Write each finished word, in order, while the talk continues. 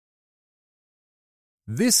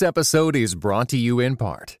This episode is brought to you in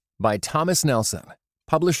part by Thomas Nelson,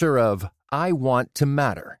 publisher of I Want to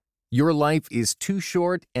Matter. Your life is too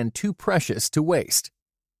short and too precious to waste.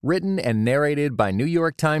 Written and narrated by New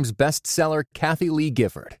York Times bestseller Kathy Lee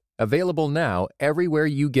Gifford. Available now everywhere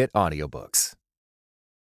you get audiobooks.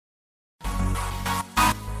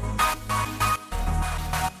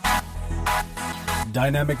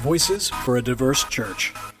 Dynamic voices for a diverse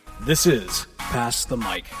church. This is Pass the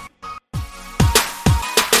Mic.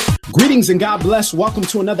 Greetings and God bless. Welcome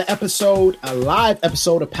to another episode, a live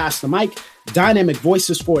episode of Pass the Mic, Dynamic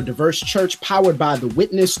Voices for a Diverse Church, powered by The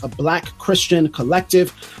Witness, a Black Christian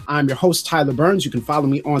collective. I'm your host, Tyler Burns. You can follow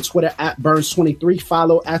me on Twitter at Burns23.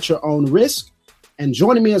 Follow at your own risk. And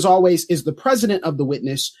joining me, as always, is the president of The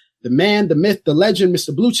Witness, the man, the myth, the legend,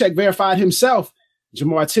 Mr. Blue Check Verified himself,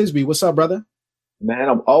 Jemar Tisby. What's up, brother? Man,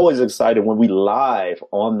 I'm always excited when we live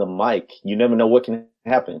on the mic. You never know what can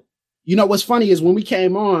happen. You know, what's funny is when we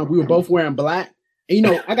came on, we were both wearing black. And, you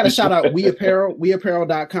know, I got to shout out We Apparel,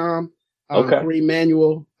 weapparel.com. Kareem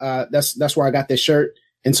Manuel. That's where I got this shirt.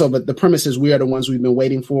 And so, but the premise is we are the ones we've been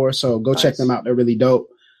waiting for. So go check them out. They're really dope.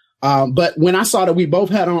 But when I saw that we both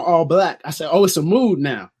had on all black, I said, oh, it's a mood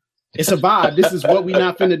now. It's a vibe. This is what we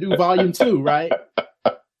not finna do volume 2, right?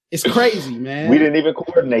 It's crazy, man. We didn't even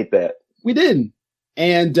coordinate that. We didn't.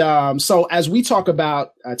 And so as we talk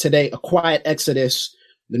about today, A Quiet Exodus,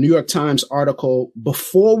 the New York Times article,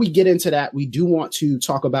 before we get into that, we do want to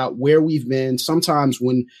talk about where we've been. Sometimes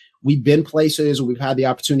when we've been places, or we've had the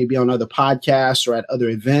opportunity to be on other podcasts or at other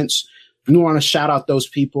events, we want to shout out those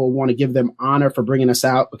people, want to give them honor for bringing us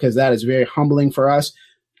out, because that is very humbling for us.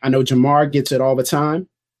 I know Jamar gets it all the time,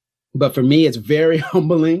 but for me, it's very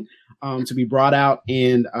humbling to be brought out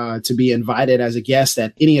and to be invited as a guest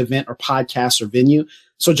at any event or podcast or venue.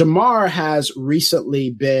 So Jamar has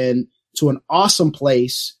recently been to an awesome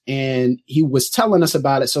place, and he was telling us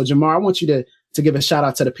about it. So Jamar, I want you to give a shout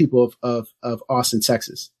out to the people of Austin,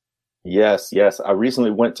 Texas. Yes. I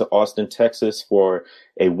recently went to Austin, Texas for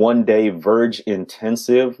a 1-day Verge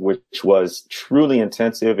intensive, which was truly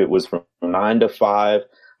intensive. It was from 9 to 5.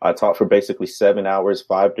 I taught for basically 7 hours,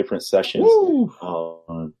 5 different sessions.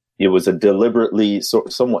 It was a deliberately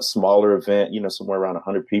somewhat smaller event, somewhere around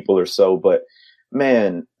 100 people or so. But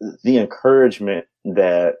man, the encouragement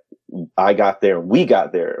that I got there, we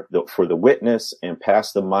got there for The Witness and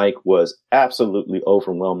Pass the Mic was absolutely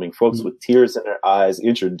overwhelming. Folks with tears in their eyes,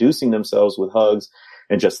 introducing themselves with hugs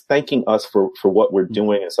and just thanking us for what we're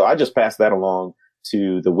doing. And so I just passed that along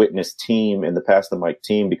to the Witness team and the Pass the Mic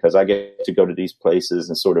team, because I get to go to these places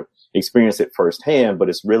and sort of experience it firsthand, but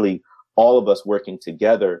it's really all of us working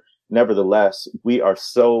together. Nevertheless, we are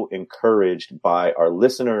so encouraged by our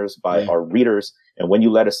listeners, by our readers. And when you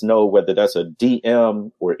let us know, whether that's a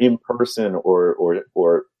DM or in person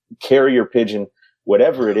or carrier pigeon,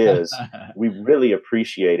 whatever it is, we really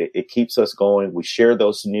appreciate it. It keeps us going. We share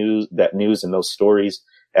that news and those stories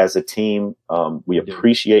as a team. We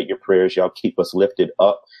appreciate your prayers. Y'all keep us lifted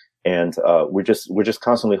up. And we're just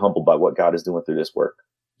constantly humbled by what God is doing through this work.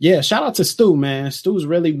 Yeah. Shout out to Stu, man. Stu's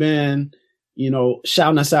really been,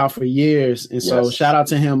 shouting us out for years. And so shout out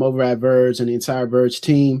to him over at Verge and the entire Verge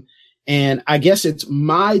team. And I guess it's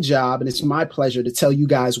my job and it's my pleasure to tell you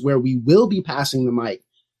guys where we will be passing the mic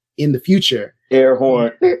in the future. Air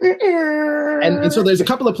horn. And so there's a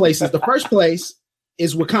couple of places. The first place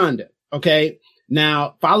is Wakanda. Okay.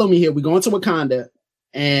 Now follow me here. We're going to Wakanda,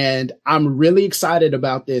 and I'm really excited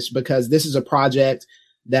about this because this is a project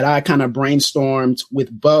that I kind of brainstormed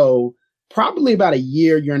with Bo probably about a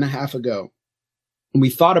year and a half ago. And we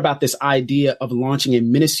thought about this idea of launching a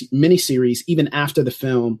miniseries even after the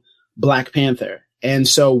film Black Panther. And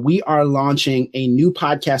so we are launching a new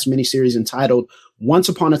podcast miniseries entitled Once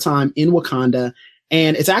Upon a Time in Wakanda.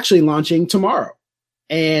 And it's actually launching tomorrow.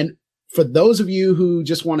 And for those of you who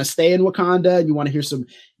just want to stay in Wakanda, you want to hear some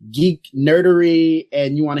geek nerdery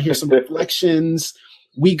and you want to hear some reflections,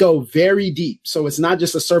 we go very deep. So it's not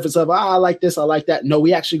just a surface of, I like this, I like that. No,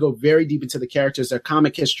 we actually go very deep into the characters, their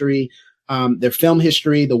comic history, their film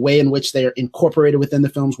history, the way in which they are incorporated within the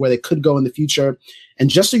films, where they could go in the future. And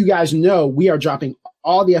just so you guys know, we are dropping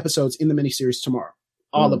all the episodes in the miniseries tomorrow,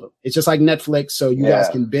 all of them. It's just like Netflix. So you guys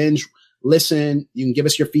can binge, listen, you can give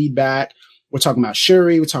us your feedback. We're talking about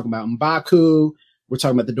Shuri. We're talking about M'Baku. We're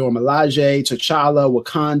talking about the Dora Milaje, T'Challa,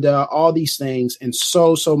 Wakanda, all these things, and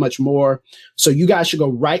so much more. So you guys should go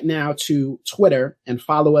right now to Twitter and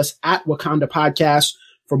follow us at Wakanda Podcast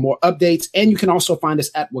for more updates. And you can also find us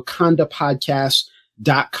at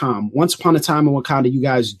wakandapodcast.com. Once Upon a Time in Wakanda, you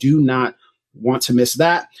guys do not want to miss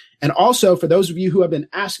that. And also, for those of you who have been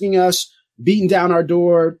asking us, beating down our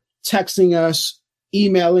door, texting us,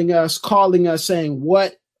 emailing us, calling us, saying,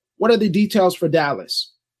 what are the details for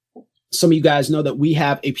Dallas? Some of you guys know that we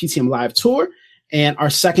have a PTM Live tour, and our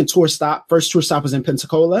second tour stop, first tour stop was in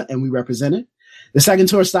Pensacola, and we represented. The second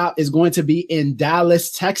tour stop is going to be in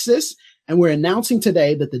Dallas, Texas. And we're announcing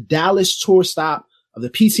today that the Dallas tour stop of the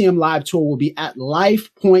PTM Live tour will be at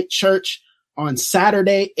Life Point Church on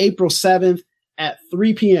Saturday, April 7th at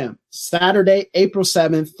 3 p.m. Saturday, April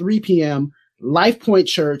 7th, 3 p.m. Life Point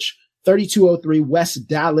Church, 3203 West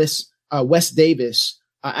Davis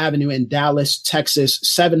Avenue in Dallas, Texas,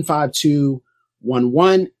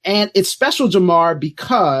 75211. And it's special, Jamar,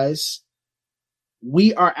 because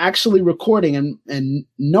we are actually recording, and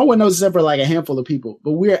no one knows except for like a handful of people,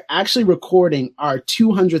 but we're actually recording our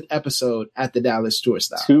 200th episode at the Dallas tour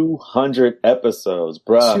stop. 200 episodes,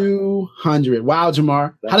 bruh. 200. Wow,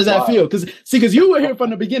 Jamar. How does that feel? Because you were here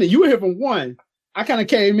from the beginning. You were here from one. I kind of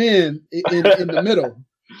came in the middle.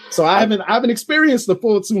 So I haven't experienced the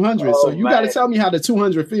full 200. So you got to tell me how the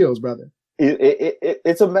 200 feels, brother.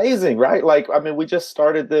 It's amazing, right? Like, I mean, we just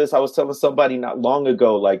started this. I was telling somebody not long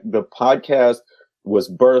ago, like the podcast was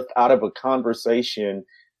birthed out of a conversation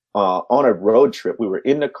on a road trip. We were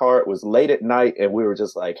in the car. It was late at night, and we were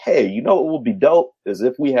just like, hey, you know what would be dope is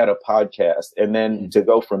if we had a podcast. And then to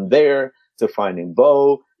go from there to finding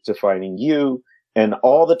Bo, to finding you, and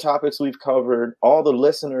all the topics we've covered, all the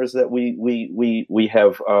listeners that we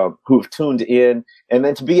have who've tuned in, and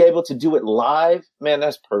then to be able to do it live, man,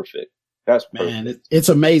 that's perfect. That's perfect. Man, it's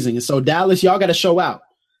amazing. And so Dallas, y'all got to show out.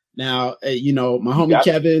 Now, my homie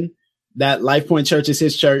Kevin, that Life Point Church is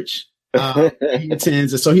his church. He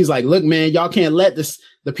attends. And so he's like, look, man, y'all can't let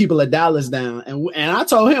the people of Dallas down. And I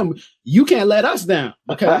told him, you can't let us down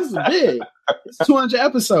because this is big. It's 200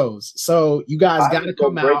 episodes. So you guys got to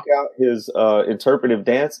come out. Break out his interpretive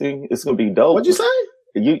dancing. It's going to be dope. What'd you say?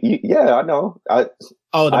 Yeah, I know. The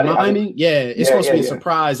miming? It's supposed to be a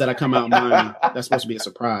surprise that I come out miming. That's supposed to be a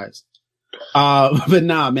surprise. But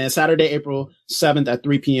nah, man, Saturday, April 7th at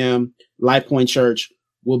 3 p.m., Life Point Church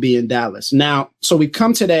will be in Dallas. Now, so we've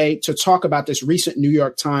come today to talk about this recent New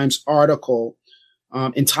York Times article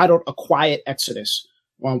entitled A Quiet Exodus,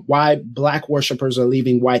 on why Black worshipers are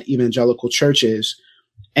leaving white evangelical churches.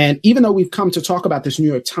 And even though we've come to talk about this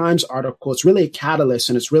New York Times article, it's really a catalyst,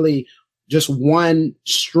 and it's really just one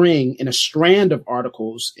string in a strand of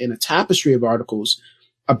articles, in a tapestry of articles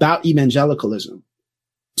about evangelicalism.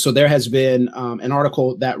 So there has been an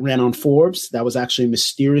article that ran on Forbes that was actually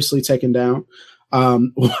mysteriously taken down.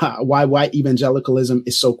 Why white evangelicalism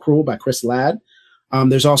is so cruel by Chris Ladd.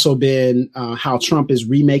 There's also been how Trump is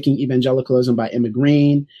remaking evangelicalism by Emma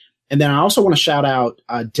Green. And then I also want to shout out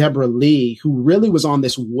Deborah Lee, who really was on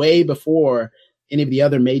this way before any of the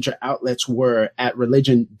other major outlets were, at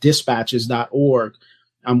religiondispatches.org,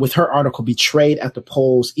 with her article, Betrayed at the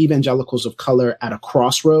Polls, Evangelicals of Color at a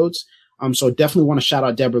Crossroads. So definitely want to shout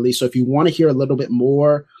out Deborah Lee. So if you want to hear a little bit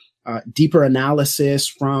more deeper analysis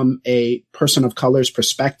from a person of color's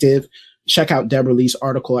perspective, check out Deborah Lee's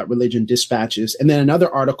article at Religion Dispatches. And then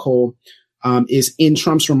another article is In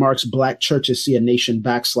Trump's Remarks, Black Churches See a Nation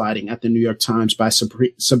Backsliding, at the New York Times by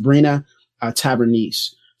Sabrina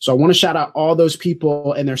Tavernise. So I want to shout out all those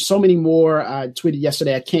people. And there's so many more. I tweeted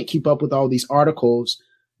yesterday, I can't keep up with all these articles.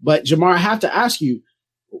 But Jamar, I have to ask you,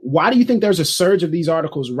 why do you think there's a surge of these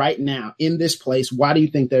articles right now in this place? Why do you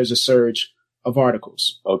think there's a surge of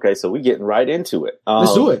articles? Okay, so we're getting right into it.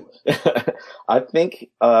 Let's do it. I think,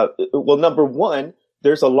 number one,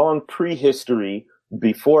 there's a long prehistory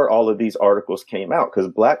before all of these articles came out, because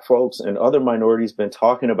Black folks and other minorities been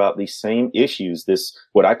talking about these same issues, this,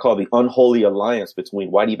 what I call the unholy alliance between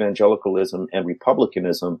white evangelicalism and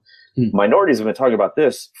republicanism. Minorities have been talking about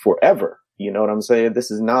this forever. You know what I'm saying? This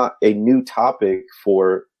is not a new topic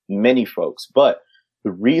for many folks, but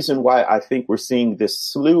the reason why I think we're seeing this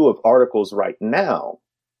slew of articles right now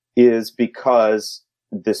is because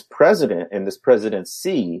this president and this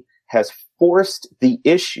presidency has forced the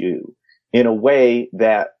issue in a way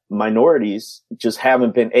that minorities just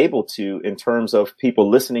haven't been able to, in terms of people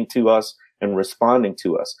listening to us and responding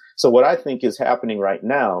to us. So what I think is happening right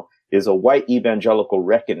now is a white evangelical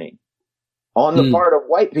reckoning on the part of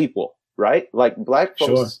white people, right? Like Black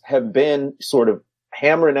folks have been sort of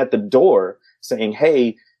hammering at the door saying,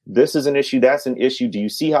 hey, this is an issue, that's an issue. Do you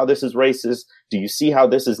see how this is racist? Do you see how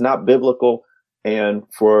this is not biblical? And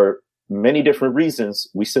for many different reasons,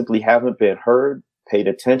 we simply haven't been heard, paid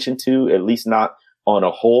attention to, at least not on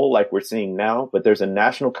a whole like we're seeing now. But there's a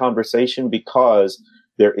national conversation because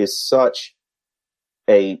there is such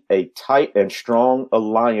a tight and strong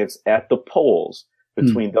alliance at the polls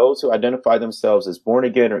between those who identify themselves as born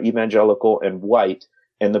again or evangelical and white,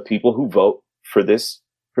 and the people who vote for this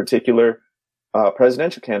particular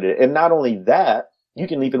presidential candidate. And not only that, you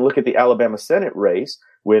can even look at the Alabama Senate race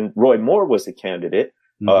when Roy Moore was the candidate,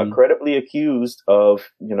 credibly accused of,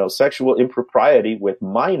 sexual impropriety with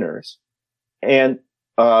minors. And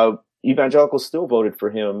evangelicals still voted for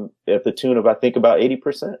him at the tune of, I think, about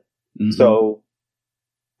 80%. So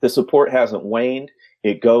the support hasn't waned.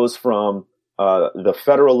 It goes from the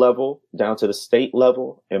federal level down to the state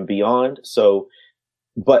level and beyond. So,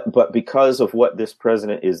 but because of what this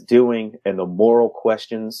president is doing and the moral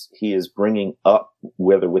questions he is bringing up,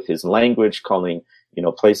 whether with his language, calling,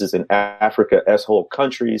 places in Africa as whole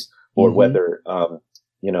countries, or whether,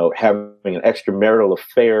 having an extramarital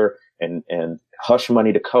affair and hush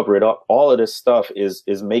money to cover it up, all of this stuff is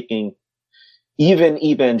making even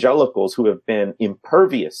evangelicals who have been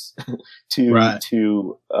impervious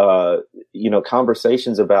to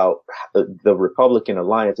conversations about the Republican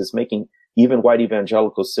alliance, is making even white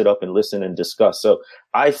evangelicals sit up and listen and discuss. So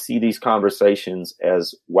I see these conversations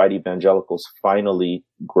as white evangelicals finally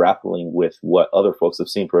grappling with what other folks have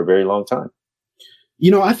seen for a very long time.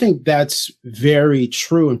 I think that's very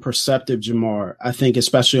true and perceptive, Jemar. I think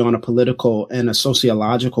especially on a political and a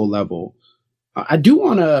sociological level. I do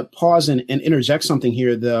want to pause and interject something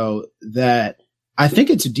here, though, that I think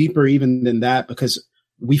it's deeper even than that, because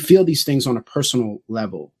we feel these things on a personal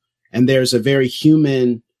level. And there's a very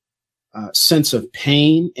human sense of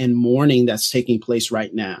pain and mourning that's taking place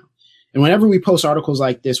right now. And whenever we post articles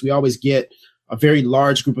like this, we always get a very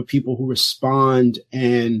large group of people who respond,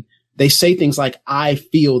 and they say things like, I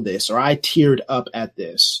feel this, or I teared up at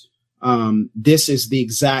this. This is the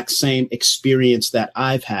exact same experience that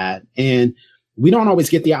I've had. And we don't always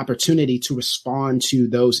get the opportunity to respond to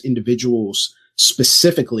those individuals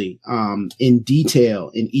specifically, in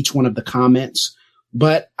detail in each one of the comments.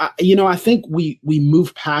 But, I think we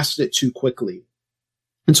move past it too quickly.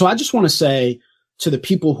 And so I just want to say to the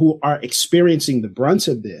people who are experiencing the brunt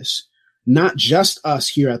of this, not just us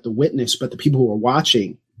here at The Witness, but the people who are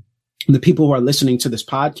watching and the people who are listening to this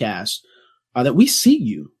podcast, that we see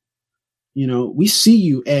you. We see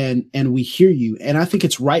you and we hear you. And I think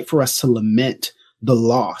it's right for us to lament the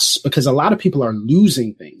loss, because a lot of people are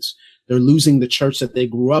losing things. They're losing the church that they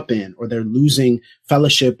grew up in, or they're losing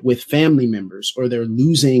fellowship with family members, or they're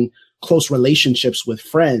losing close relationships with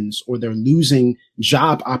friends, or they're losing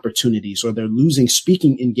job opportunities, or they're losing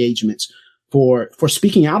speaking engagements for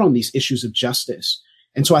speaking out on these issues of justice.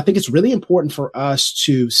 And so I think it's really important for us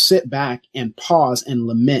to sit back and pause and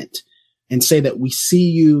lament and say that we see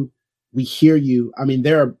you, we hear you. I mean,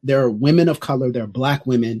 there are women of color, there are Black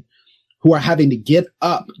women who are having to gear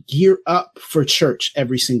up for church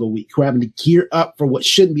every single week, who are having to gear up for what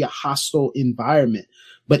shouldn't be a hostile environment,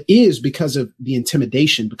 but is because of the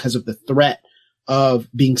intimidation, because of the threat of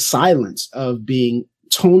being silenced, of being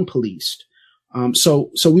tone policed.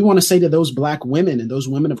 So we want to say to those Black women and those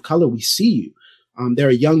women of color, we see you. There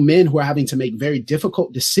are young men who are having to make very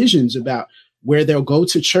difficult decisions about where they'll go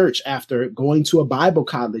to church after going to a Bible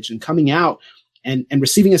college and coming out and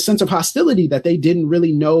receiving a sense of hostility that they didn't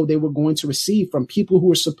really know they were going to receive from people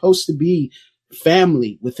who are supposed to be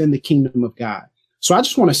family within the kingdom of God. So I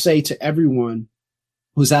just want to say to everyone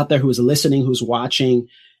who's out there, who is listening, who's watching,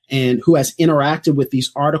 and who has interacted with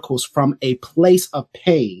these articles from a place of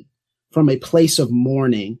pain, from a place of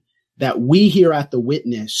mourning, that we here at The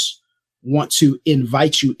Witness want to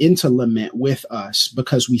invite you into lament with us,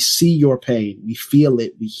 because we see your pain, we feel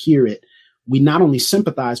it, we hear it. We not only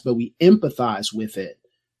sympathize, but we empathize with it.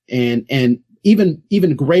 And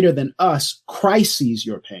even greater than us, Christ sees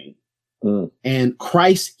your pain, and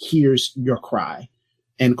Christ hears your cry,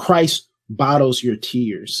 and Christ bottles your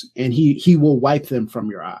tears, and he will wipe them from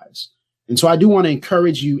your eyes. And so I do want to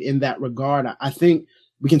encourage you in that regard. I think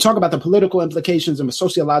we can talk about the political implications and the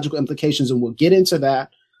sociological implications, and we'll get into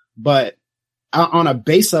that. But on a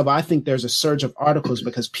base level, I think there's a surge of articles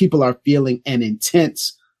because people are feeling an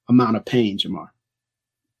intense amount of pain, Jemar.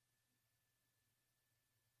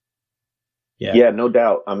 Yeah, no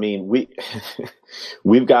doubt. I mean,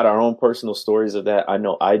 we've got our own personal stories of that. I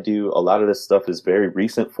know I do. A lot of this stuff is very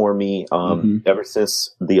recent for me, ever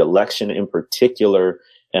since the election in particular.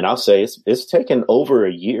 And I'll say it's taken over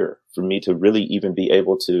a year for me to really even be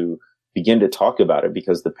able to begin to talk about it,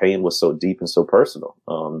 because the pain was so deep and so personal.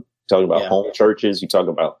 Talking about home churches, you talk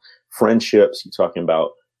about friendships, you're talking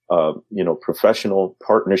about professional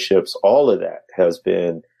partnerships. All of that has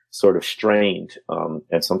been sort of strained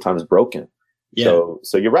and sometimes broken. Yeah.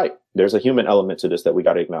 So you're right. There's a human element to this that we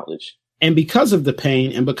got to acknowledge. And because of the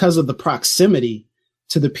pain and because of the proximity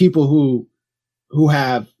to the people who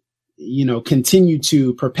have, continued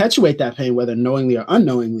to perpetuate that pain, whether knowingly or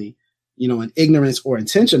unknowingly, in ignorance or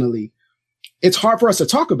intentionally, it's hard for us to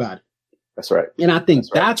talk about it. That's right. And I think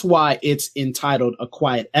that's why it's entitled A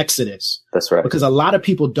Quiet Exodus. That's right. Because a lot of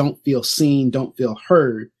people don't feel seen, don't feel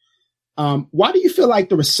heard. Why do you feel like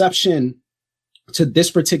the reception to this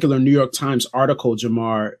particular New York Times article,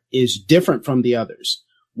 Jemar, is different from the others?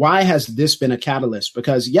 Why has this been a catalyst?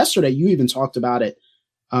 Because yesterday you even talked about it,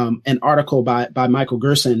 an article by Michael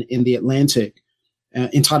Gerson in The Atlantic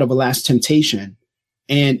entitled The Last Temptation.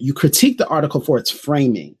 And you critiqued the article for its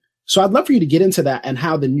framing. So I'd love for you to get into that and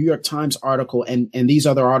how the New York Times article and these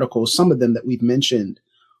other articles, some of them that we've mentioned,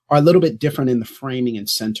 are a little bit different in the framing and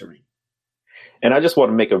centering. And I just want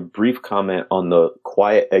to make a brief comment on the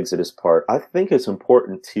quiet exodus part. I think it's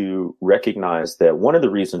important to recognize that one of the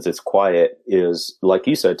reasons it's quiet is, like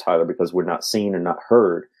you said, Tyler, because we're not seen or not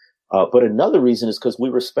heard. But another reason is because we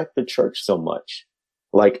respect the church so much.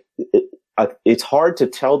 Like, it's hard to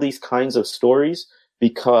tell these kinds of stories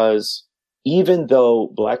because even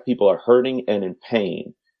though Black people are hurting and in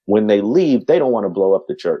pain, when they leave, they don't want to blow up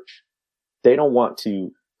the church. They don't want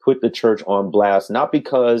to put the church on blast, not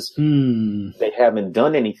because they haven't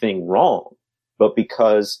done anything wrong, but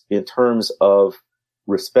because in terms of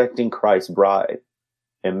respecting Christ's bride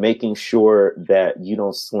and making sure that you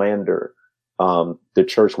don't slander the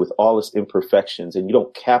church with all its imperfections and you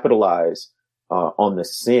don't capitalize on the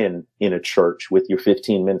sin in a church with your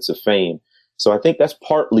 15 minutes of fame. So I think that's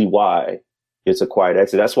partly why it's a quiet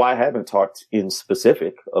exit. That's why I haven't talked in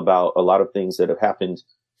specific about a lot of things that have happened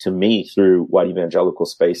to me through white evangelical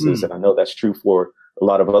spaces. And I know that's true for a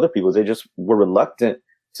lot of other people. They just were reluctant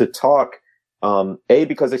to talk, A,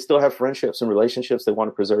 because they still have friendships and relationships they want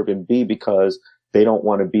to preserve, and B, because they don't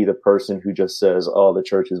want to be the person who just says, oh, the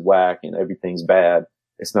church is whack and everything's bad.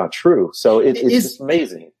 It's not true. So it's just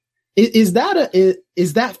amazing. Is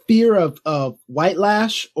that fear of white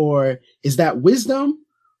lash, or is that wisdom?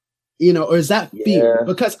 You know, or is that fear? Yeah.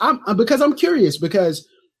 Because I'm curious, because,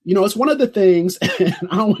 you know, it's one of the things, and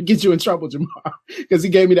I don't want to get you in trouble, Jemar, because he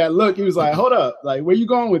gave me that look. He was like, hold up, like, where you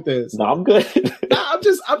going with this? No, I'm good. I'm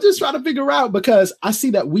just trying to figure out, because I see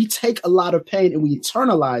that we take a lot of pain and we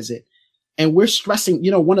internalize it, and we're stressing. You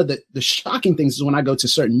know, one of the shocking things is when I go to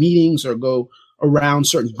certain meetings or go around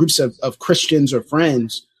certain groups of Christians or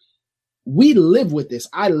friends, we live with this.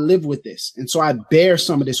 I live with this. And so I bear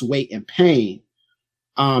some of this weight and pain,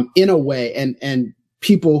 in a way, and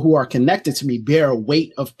people who are connected to me bear a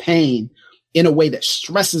weight of pain in a way that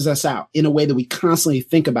stresses us out, in a way that we constantly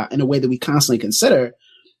think about, in a way that we constantly consider.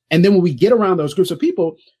 And then when we get around those groups of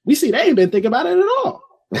people, we see they ain't been thinking about it at all.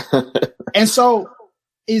 And so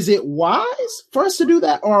is it wise for us to do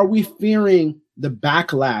that? Or are we fearing the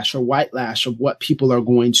backlash or white lash of what people are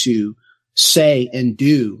going to say and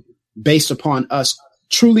do based upon us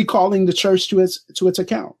truly calling the church to its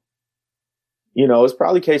account? You know, it's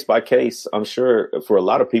probably case by case. I'm sure for a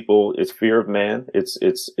lot of people, it's fear of man.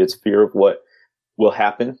 It's fear of what will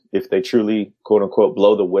happen if they truly, quote unquote,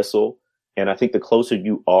 blow the whistle. And I think the closer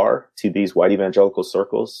you are to these white evangelical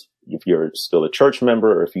circles, if you're still a church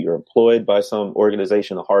member or if you're employed by some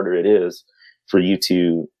organization, the harder it is for you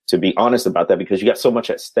to be honest about that, because you got so much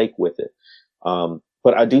at stake with it.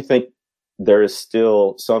 But I do think there is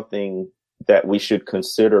still something that we should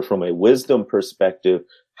consider from a wisdom perspective,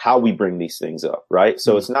 how we bring these things up, right?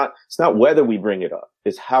 So it's not whether we bring it up,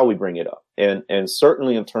 it's how we bring it up. And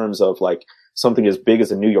certainly in terms of like something as big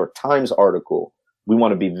as a New York Times article, we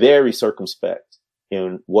want to be very circumspect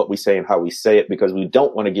in what we say and how we say it, because we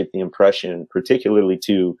don't want to give the impression, particularly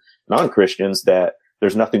to non-Christians, that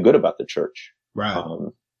there's nothing good about the church. Right.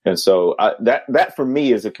 And so that for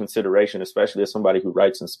me is a consideration, especially as somebody who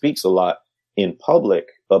writes and speaks a lot in public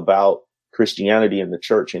about Christianity and the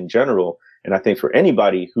church in general. And I think for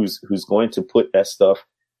anybody who's going to put that stuff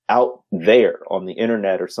out there on the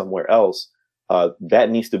internet or somewhere else, that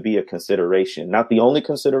needs to be a consideration, not the only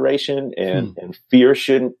consideration. And fear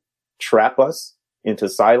shouldn't trap us into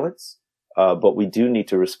silence. But we do need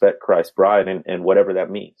to respect Christ's bride and whatever that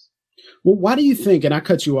means. Well, why do you think, and I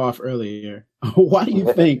cut you off earlier, why do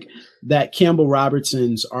you think that Campbell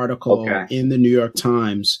Robertson's article in the New York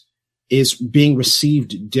Times is being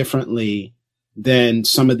received differently than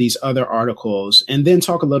some of these other articles? And then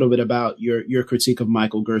talk a little bit about your critique of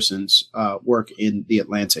Michael Gerson's work in The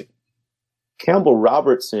Atlantic. Campbell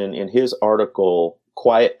Robertson, in his article,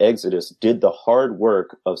 Quiet Exodus, did the hard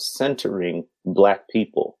work of centering Black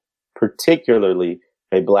people, particularly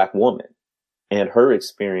a Black woman, and her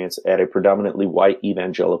experience at a predominantly white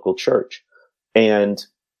evangelical church. And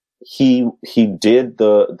he did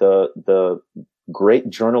the great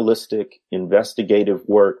journalistic investigative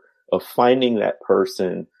work of finding that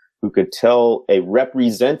person who could tell a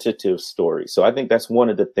representative story. So I think that's one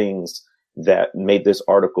of the things that made this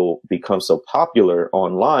article become so popular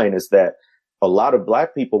online, is that a lot of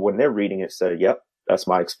Black people, when they're reading it, say, yep, that's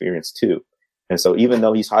my experience too. And so even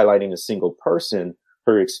though he's highlighting a single person,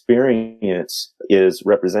 her experience is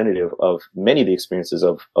representative of many of the experiences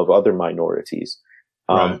of other minorities.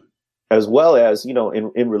 Right. As well as, you know,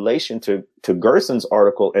 in relation to Gerson's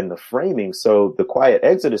article and the framing. So the Quiet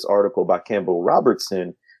Exodus article by Campbell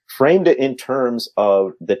Robertson framed it in terms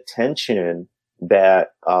of the tension that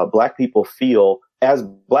Black people feel as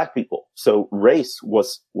Black people. So race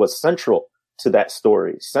was central to that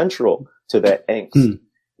story, central to that angst.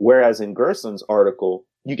 Whereas in Gerson's article,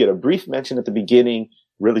 you get a brief mention at the beginning,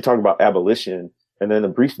 really talking about abolition, and then a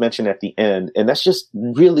brief mention at the end. And that's just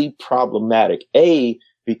really problematic.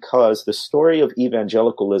 Because the story of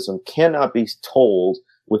evangelicalism cannot be told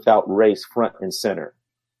without race front and center.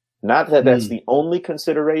 Not that that's the only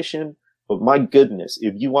consideration, but my goodness,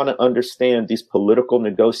 if you want to understand these political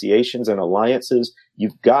negotiations and alliances,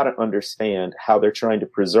 you've got to understand how they're trying to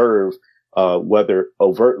preserve, whether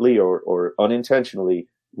overtly or unintentionally,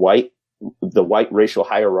 the white racial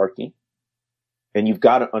hierarchy. And you've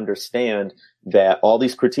got to understand that all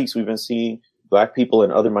these critiques we've been seeing, Black people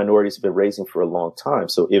and other minorities have been raising for a long time.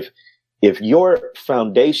 So if your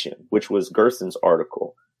foundation, which was Gerson's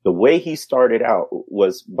article, the way he started out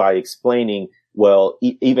was by explaining, well,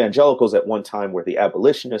 evangelicals at one time were the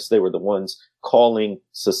abolitionists. They were the ones calling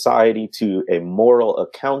society to a moral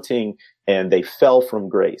accounting, and they fell from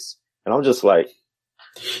grace. And I'm just like,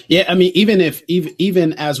 yeah, I mean,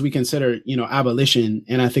 even as we consider, you know, abolition,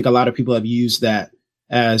 and I think a lot of people have used that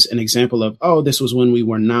as an example of, oh, this was when we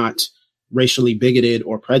were not racially bigoted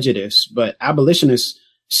or prejudiced, but abolitionists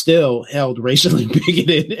still held racially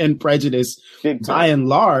bigoted and prejudiced, by and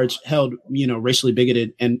large, held, you know, racially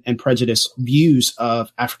bigoted and prejudiced views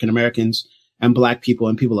of African Americans and Black people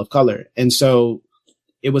and people of color. And so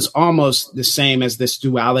it was almost the same as this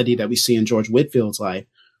duality that we see in George Whitfield's life,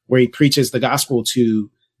 where he preaches the gospel to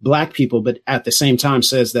Black people, but at the same time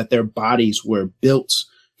says that their bodies were built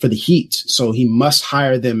for the heat. So he must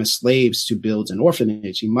hire them as slaves to build an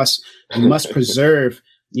orphanage. He must preserve,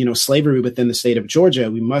 you know, slavery within the state of Georgia.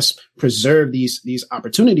 We must preserve these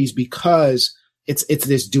opportunities because it's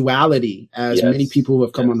this duality, as many people who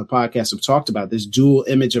have come on the podcast have talked about, this dual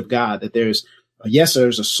image of God, that there's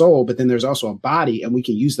a soul, but then there's also a body, and we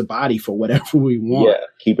can use the body for whatever we want. Yeah.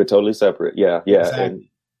 Keep it totally separate. Yeah. Exactly. And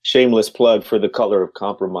shameless plug for The Color of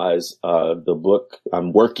Compromise, the book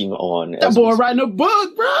I'm working on. That boy writing a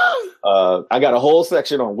book, bro. I got a whole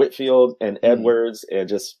section on Whitfield and Edwards, and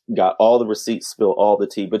just got all the receipts, spill all the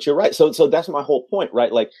tea. But you're right. So that's my whole point,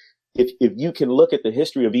 right? Like, if you can look at the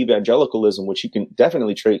history of evangelicalism, which you can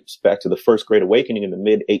definitely trace back to the First Great Awakening in the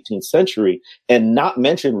mid 18th century, and not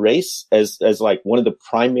mention race as like one of the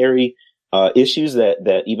primary issues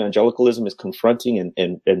that evangelicalism is confronting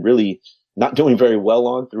and really not doing very well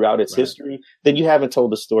on throughout its history, then you haven't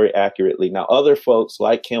told the story accurately. Now, other folks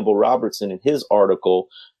like Campbell Robertson in his article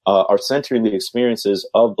are centering the experiences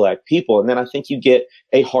of Black people. And then I think you get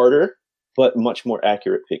a harder but much more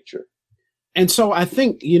accurate picture. And so I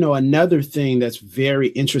think, you know, another thing that's very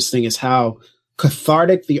interesting is how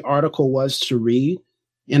cathartic the article was to read.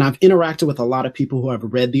 And I've interacted with a lot of people who have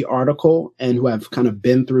read the article and who have kind of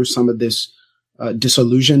been through some of this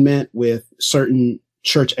disillusionment with certain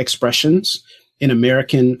church expressions in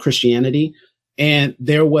American Christianity. And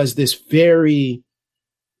there was this very,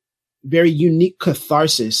 very unique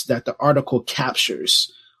catharsis that the article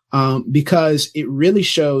captures, because it really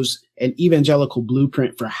shows an evangelical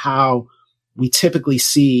blueprint for how we typically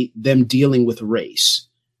see them dealing with race.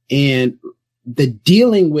 And the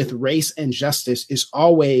dealing with race and justice is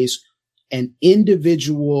always an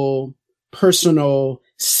individual, personal,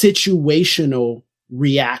 situational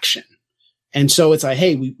reaction. And so it's like,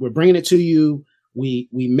 hey, we're bringing it to you. We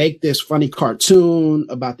make this funny cartoon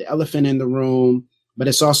about the elephant in the room, but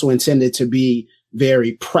it's also intended to be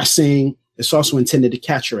very pressing. It's also intended to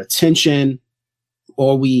catch your attention.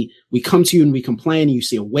 Or we come to you and we complain, and you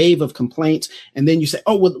see a wave of complaints, and then you say,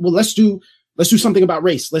 oh, well, let's do something about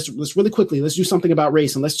race. Let's really quickly, let's do something about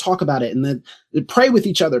race, and let's talk about it, and then pray with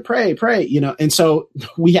each other, pray, you know. And so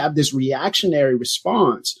we have this reactionary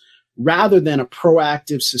response rather than a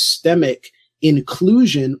proactive, systemic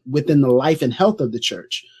inclusion within the life and health of the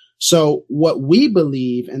church. So what we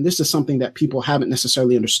believe, and this is something that people haven't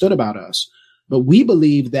necessarily understood about us, but we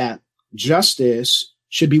believe that justice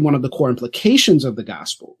should be one of the core implications of the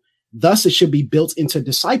gospel. Thus, it should be built into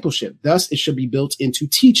discipleship. Thus, it should be built into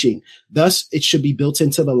teaching. Thus, it should be built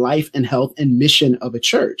into the life and health and mission of a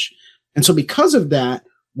church. And so because of that,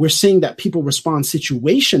 we're seeing that people respond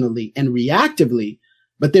situationally and reactively.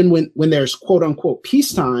 But then when there's quote unquote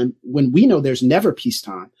peacetime, when we know there's never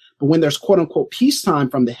peacetime, but when there's quote unquote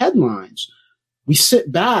peacetime from the headlines, we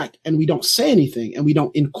sit back and we don't say anything, and we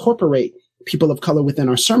don't incorporate people of color within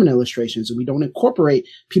our sermon illustrations, and we don't incorporate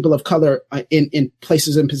people of color in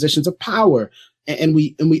places and positions of power, and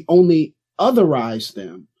we only otherize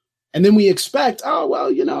them. And then we expect, oh, well,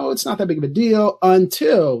 it's not that big of a deal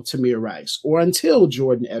until Tamir Rice, or until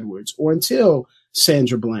Jordan Edwards, or until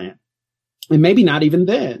Sandra Bland, and maybe not even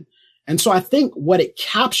then. And so I think what it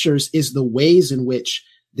captures is the ways in which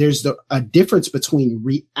there's a difference between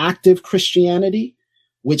reactive Christianity,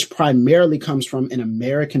 which primarily comes from an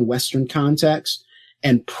American Western context,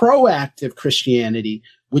 and proactive Christianity,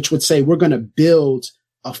 which would say we're going to build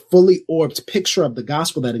a fully orbed picture of the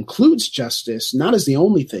gospel that includes justice, not as the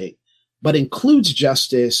only thing, but includes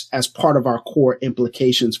justice as part of our core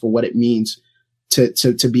implications for what it means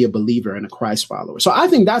to be a believer and a Christ follower. So I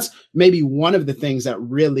think that's maybe one of the things that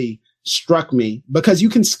really struck me, because you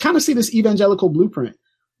can kind of see this evangelical blueprint.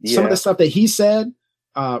 Yeah. Some of the stuff that he said,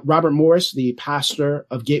 Robert Morris, the pastor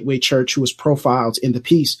of Gateway Church, who was profiled in the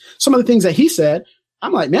piece, some of the things that he said,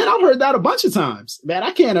 I'm like, man, I've heard that a bunch of times, man.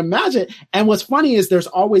 I can't imagine. And what's funny is there's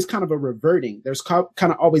always kind of a reverting. There's kind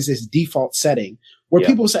of always this default setting where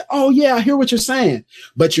people say, oh yeah, I hear what you're saying.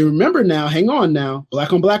 But you remember now, hang on now,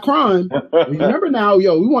 black on black crime. You remember now, we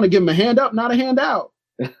want to give them a hand up, not a handout.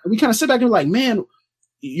 And we kind of sit back and like, man,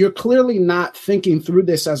 you're clearly not thinking through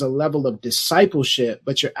this as a level of discipleship,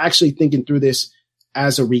 but you're actually thinking through this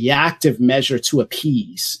as a reactive measure to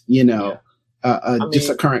appease, just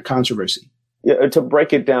a current controversy. Yeah, to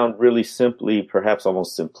break it down really simply, perhaps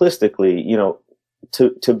almost simplistically,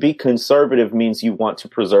 to be conservative means you want to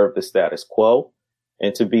preserve the status quo,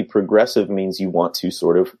 and to be progressive means you want to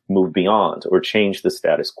sort of move beyond or change the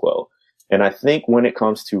status quo. And I think when it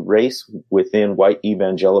comes to race within white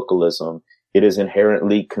evangelicalism, it is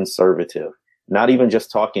inherently conservative. Not even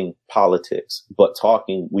just talking politics, but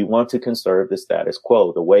talking, we want to conserve the status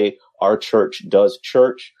quo, the way our church does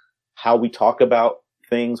church, how we talk about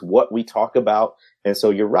things, what we talk about. And so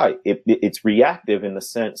you're right. It's reactive in the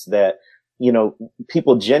sense that,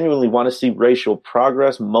 people genuinely want to see racial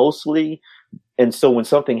progress mostly. And so when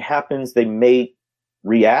something happens, they may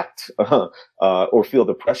react or feel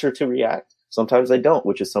the pressure to react. Sometimes they don't,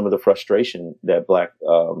 which is some of the frustration that Black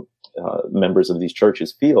members of these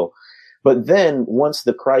churches feel. But then once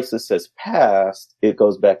the crisis has passed, it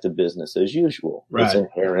goes back to business as usual. Right. It's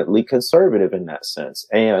inherently conservative in that sense.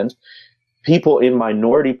 And people in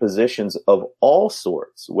minority positions of all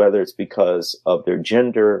sorts, whether it's because of their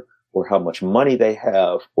gender or how much money they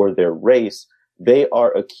have or their race, they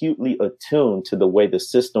are acutely attuned to the way the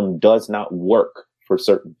system does not work for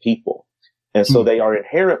certain people. And so they are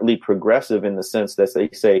inherently progressive in the sense that they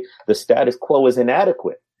say the status quo is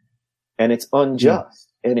inadequate and it's unjust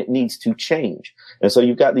and it needs to change. And so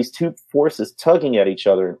you've got these two forces tugging at each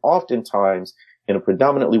other. And oftentimes in a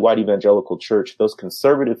predominantly white evangelical church, those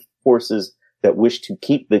conservative forces that wish to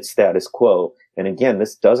keep the status quo. And again,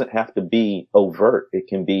 this doesn't have to be overt. It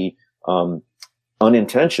can be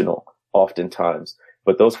unintentional oftentimes.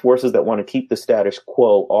 But those forces that want to keep the status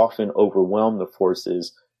quo often overwhelm the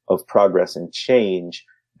forces of progress and change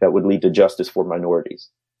that would lead to justice for minorities.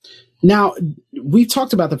 Now, we've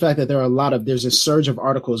talked about the fact that there's a surge of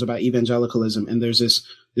articles about evangelicalism, and there's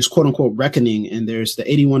this quote unquote reckoning, and there's the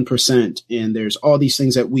 81%, and there's all these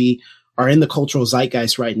things that we are in the cultural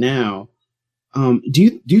zeitgeist right now.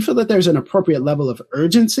 Do you feel that there's an appropriate level of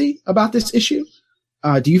urgency about this issue?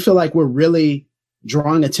 Do you feel like we're really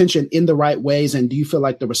drawing attention in the right ways? And do you feel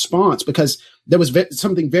like the response, because there was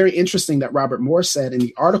something very interesting that Robert Moore said in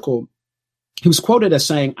the article. He was quoted as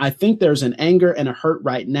saying, I think there's an anger and a hurt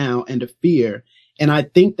right now and a fear. And I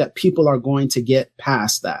think that people are going to get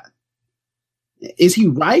past that. Is he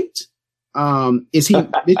right? Is he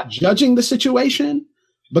judging the situation?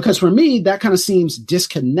 Because for me, that kind of seems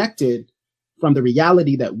disconnected from the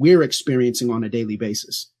reality that we're experiencing on a daily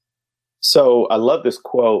basis. So I love this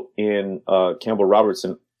quote in Campbell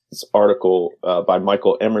Robertson's article by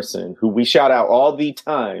Michael Emerson, who we shout out all the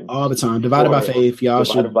time. All the time. Divided by Faith. Y'all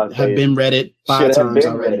should have been read it 5 times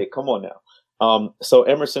already. Come on now. So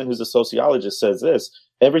Emerson, who's a sociologist, says this: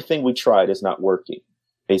 everything we tried is not working.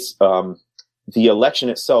 The election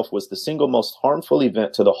itself was the single most harmful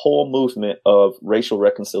event to the whole movement of racial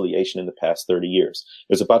reconciliation in the past 30 years.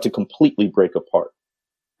 It was about to completely break apart.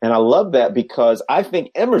 And I love that because I think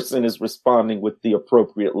Emerson is responding with the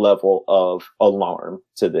appropriate level of alarm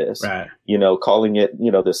to this, right. Calling it,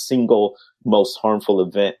 the single most harmful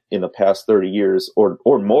event in the past 30 years or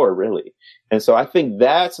more, really. And so I think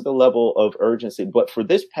that's the level of urgency. But for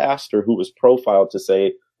this pastor who was profiled to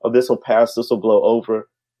say, oh, this will pass, this will blow over,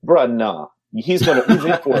 bruh, nah, he's in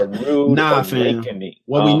for a rude awakening.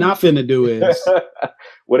 What we not finna do is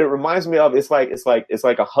what it reminds me of. It's like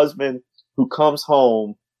a husband who comes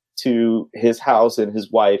home to his house and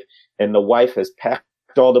his wife, and the wife has packed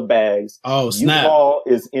all the bags. Oh, snap. U-Haul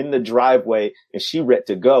is in the driveway and she ready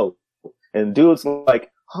to go. And dude's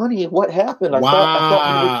like, honey, what happened? I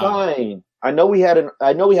thought we were fine. I know we had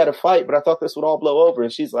a fight, but I thought this would all blow over.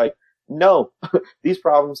 And she's like, no, these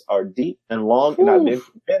problems are deep and long, and I've been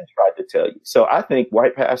tried to tell you. So I think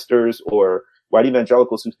white pastors or white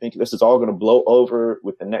evangelicals who think this is all going to blow over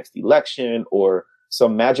with the next election or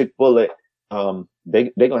some magic bullet, they're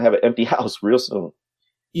going to have an empty house real soon.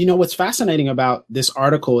 You know, what's fascinating about this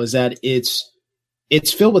article is that it's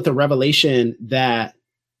filled with the revelation that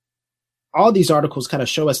all these articles kind of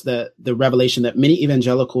show us the revelation that many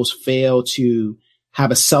evangelicals fail to have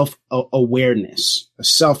a self-awareness.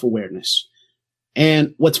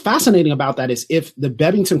 And what's fascinating about that is if the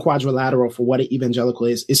Bebington Quadrilateral for what an evangelical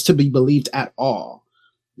is to be believed at all,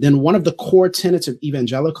 then one of the core tenets of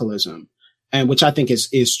evangelicalism, and which I think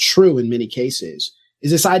is true in many cases,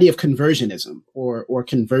 is this idea of conversionism or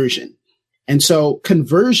conversion. And so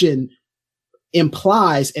conversion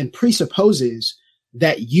implies and presupposes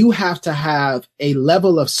that you have to have a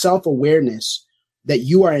level of self-awareness that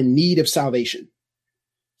you are in need of salvation.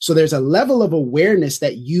 So there's a level of awareness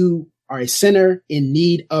that you are a sinner in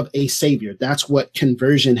need of a savior. That's what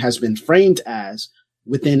conversion has been framed as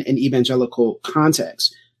within an evangelical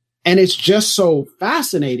context. And it's just so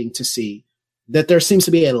fascinating to see that there seems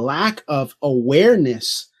to be a lack of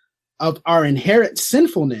awareness of our inherent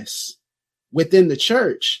sinfulness within the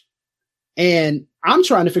church. And I'm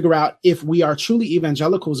trying to figure out if we are truly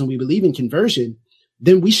evangelicals and we believe in conversion,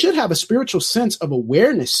 then we should have a spiritual sense of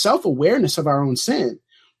awareness, self-awareness of our own sin.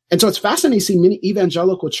 And so it's fascinating to see many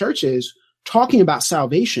evangelical churches talking about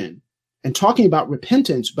salvation and talking about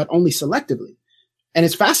repentance, but only selectively. And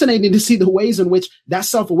it's fascinating to see the ways in which that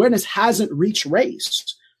self-awareness hasn't reached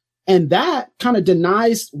race. And that kind of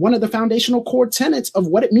denies one of the foundational core tenets of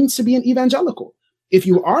what it means to be an evangelical. If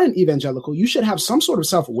you are an evangelical, you should have some sort of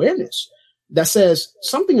self-awareness that says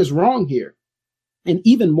something is wrong here. And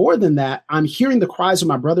even more than that, I'm hearing the cries of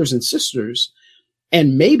my brothers and sisters,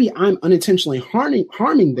 and maybe I'm unintentionally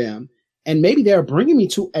harming them. And maybe they're bringing me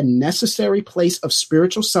to a necessary place of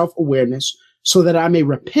spiritual self-awareness so that I may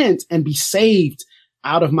repent and be saved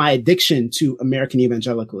out of my addiction to American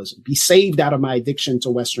evangelicalism, be saved out of my addiction to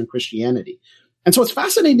Western Christianity. And so it's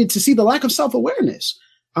fascinating to see the lack of self-awareness.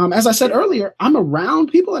 As I said earlier, I'm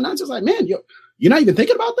around people and I'm just like, man, you're not even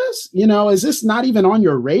thinking about this? You know, is this not even on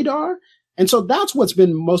your radar? And so that's what's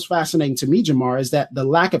been most fascinating to me, Jemar, is that the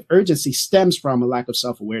lack of urgency stems from a lack of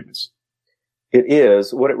self-awareness. It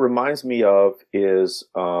is. What it reminds me of is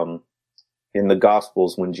in the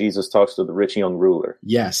Gospels when Jesus talks to the rich young ruler.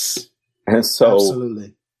 Yes. And so,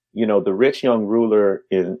 absolutely. You know, the rich young ruler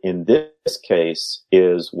in this case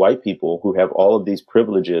is white people who have all of these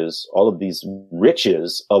privileges, all of these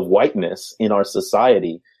riches of whiteness in our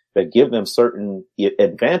society that give them certain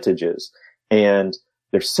advantages. And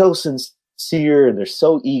they're so sincere and they're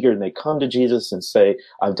so eager, and they come to Jesus and say,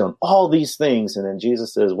 I've done all these things. And then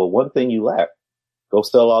Jesus says, well, one thing you lack, go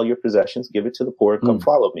sell all your possessions, give it to the poor, and come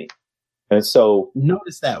follow me. And so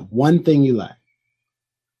notice that one thing you lack.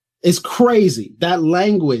 It's crazy. That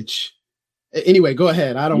language. Anyway, go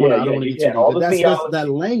ahead. I don't want to get too deep. That's that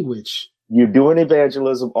language. You're doing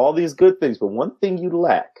evangelism, all these good things, but one thing you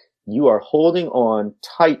lack, you are holding on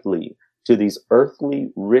tightly to these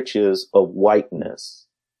earthly riches of whiteness.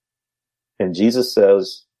 And Jesus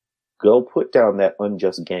says, go put down that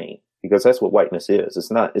unjust gain, because that's what whiteness is.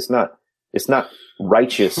 It's not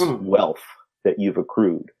righteous wealth that you've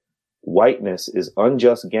accrued. Whiteness is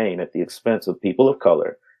unjust gain at the expense of people of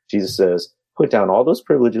color. Jesus says, put down all those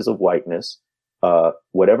privileges of whiteness.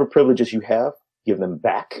 Whatever privileges you have, give them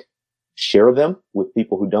back, share them with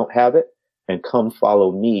people who don't have it, and come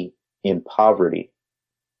follow me in poverty,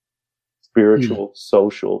 spiritual,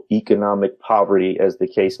 social, economic poverty, as the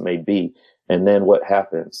case may be. And then what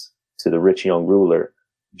happens to the rich young ruler,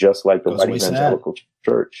 just like the white evangelical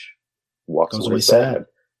church, walks away sad,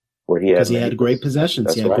 where he had great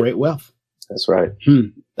possessions. He had great wealth. That's right.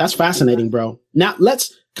 That's fascinating, bro. Now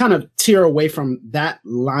let's kind of tear away from that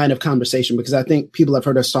line of conversation, because I think people have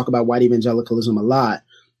heard us talk about white evangelicalism a lot,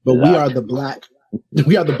 but we are the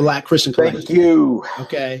Black Christian Collective. Thank you.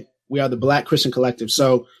 Okay. We are the Black Christian Collective.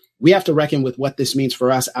 So we have to reckon with what this means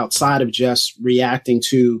for us outside of just reacting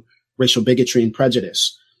to racial bigotry and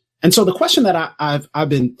prejudice. And so the question that I've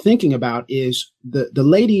been thinking about is the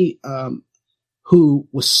lady, who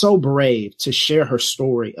was so brave to share her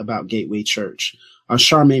story about Gateway Church,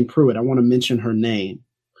 Charmaine Pruitt. I want to mention her name.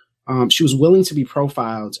 she was willing to be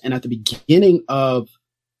profiled. And at the beginning of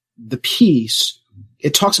the piece,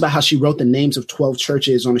 it talks about how she wrote the names of 12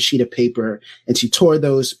 churches on a sheet of paper, and she tore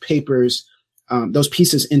those papers, those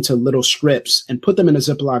pieces into little strips and put them in a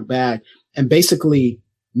Ziploc bag and basically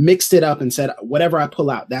mixed it up and said, whatever I pull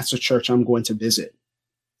out, that's a church I'm going to visit.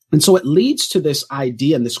 And so it leads to this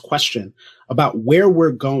idea and this question about where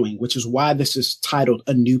we're going, which is why this is titled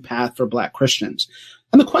A New Path for Black Christians.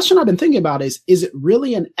 And the question I've been thinking about is it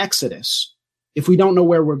really an exodus if we don't know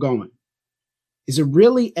where we're going? Is it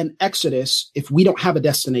really an exodus if we don't have a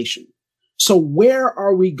destination? So where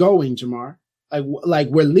are we going, Jemar? Like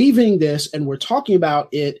we're leaving this and we're talking about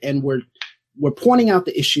it and we're pointing out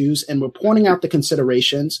the issues and we're pointing out the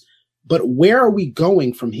considerations, but where are we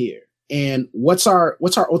going from here? And what's our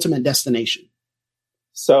ultimate destination?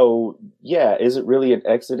 So, yeah, is it really an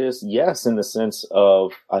exodus? Yes, in the sense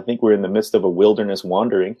of, I think we're in the midst of a wilderness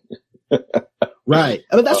wandering. Right.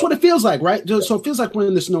 But that's what it feels like, right? So it feels like we're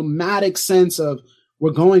in this nomadic sense of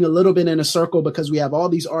we're going a little bit in a circle because we have all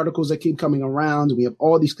these articles that keep coming around. We have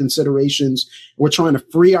all these considerations. We're trying to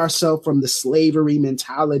free ourselves from the slavery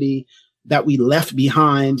mentality that we left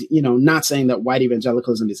behind, not saying that white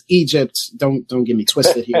evangelicalism is Egypt. Don't get me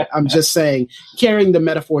twisted here. I'm just saying, carrying the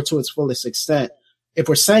metaphor to its fullest extent. If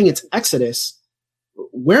we're saying it's Exodus,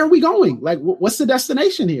 where are we going? Like, what's the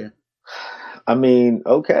destination here? I mean,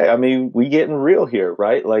 okay. I mean, we getting real here,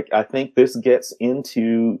 right? Like, I think this gets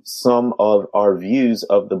into some of our views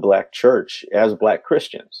of the Black church as Black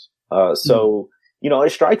Christians.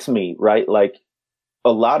 It strikes me, right? Like,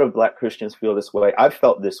 a lot of Black Christians feel this way. I've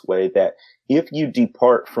felt this way, that if you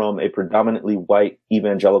depart from a predominantly white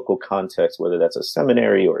evangelical context, whether that's a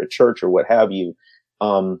seminary or a church or what have you,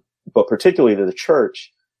 but particularly to the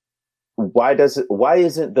church, why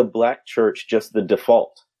isn't the Black church just the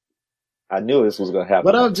default? I knew this was going to happen.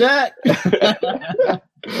 What up, Jack?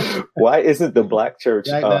 Why isn't the Black church?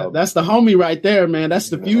 Jack, that's the homie right there, man. That's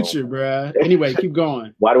the future, bruh. Anyway, keep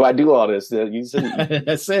going. Why do I do all this?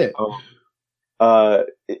 That's it.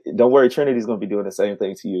 Don't worry, Trinity's going to be doing the same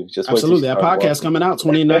thing to you. Just absolutely. That podcast coming out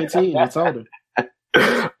 2019. It's older.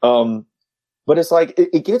 But it's like,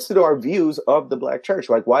 it gets to our views of the Black church.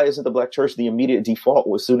 Like, why isn't the Black church the immediate default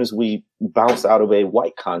as soon as we bounce out of a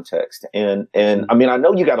white context? And I mean, I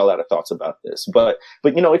know you got a lot of thoughts about this, but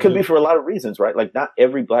it could be for a lot of reasons, right? Like, not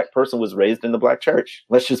every Black person was raised in the Black church.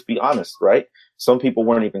 Let's just be honest, right? Some people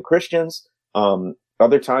weren't even Christians.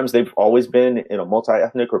 Other times they've always been in a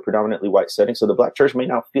multi-ethnic or predominantly white setting. So the Black church may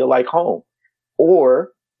not feel like home.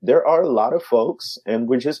 Or there are a lot of folks, and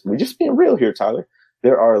we're just being real here, Tyler.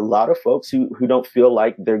 There are a lot of folks who don't feel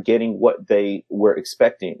like they're getting what they were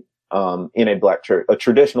expecting, in a Black church, a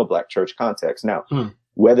traditional Black church context. Now,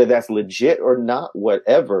 whether that's legit or not,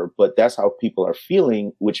 whatever, but that's how people are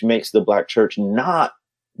feeling, which makes the Black church not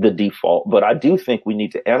the default. But I do think we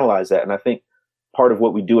need to analyze that. And I think part of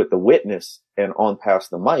what we do at The Witness and on Past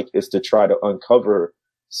the Mic is to try to uncover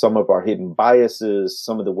some of our hidden biases,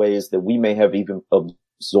 some of the ways that we may have even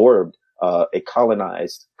absorbed a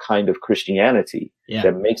colonized kind of Christianity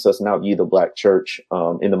that makes us now view the Black church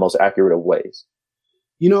in the most accurate of ways.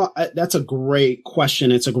 That's a great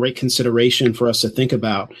question. It's a great consideration for us to think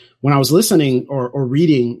about. When I was listening or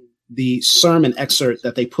reading the sermon excerpt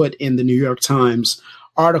that they put in the New York Times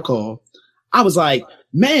article, I was like,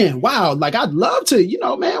 man, wow, like I'd love to,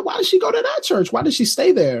 man, why did she go to that church? Why did she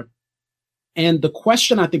stay there? And the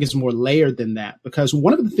question, I think, is more layered than that, because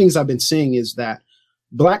one of the things I've been seeing is that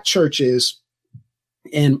Black churches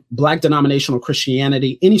and Black denominational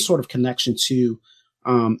Christianity, any sort of connection to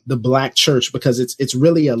the Black church, because it's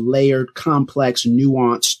really a layered, complex,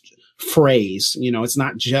 nuanced phrase. It's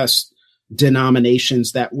not just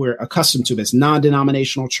denominations that we're accustomed to. It's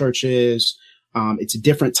non-denominational churches. It's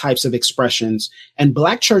different types of expressions, and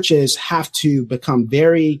Black churches have to become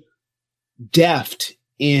very deft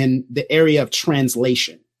in the area of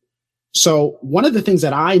translation. So one of the things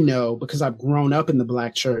that I know, because I've grown up in the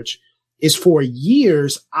Black church, is for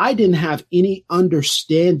years, I didn't have any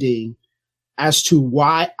understanding as to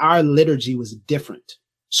why our liturgy was different.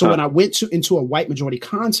 So when I went into a white majority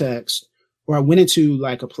context, or I went into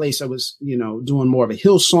like a place that was, doing more of a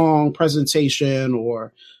Hillsong presentation,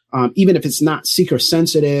 or even if it's not seeker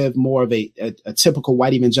sensitive, more of a typical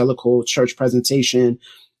white evangelical church presentation,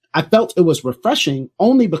 I felt it was refreshing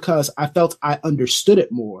only because I felt I understood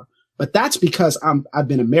it more. But that's because I've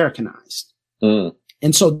been Americanized.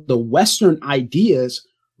 And so the Western ideas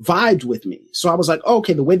vibed with me. So I was like, oh,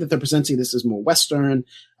 okay, the way that they're presenting this is more Western.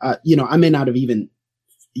 I may not have even,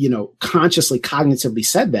 consciously, cognitively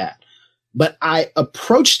said that, but I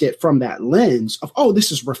approached it from that lens of, oh,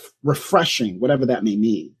 this is refreshing, whatever that may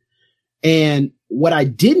mean. And what I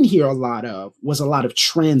didn't hear a lot of was a lot of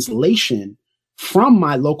translation from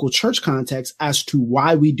my local church context as to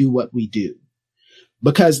why we do what we do.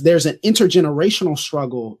 Because there's an intergenerational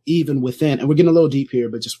struggle even within, and we're getting a little deep here,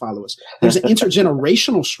 but just follow us. There's an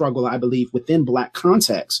intergenerational struggle, I believe, within Black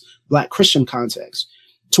context, Black Christian context,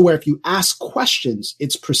 to where if you ask questions,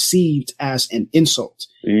 it's perceived as an insult.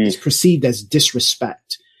 It's perceived as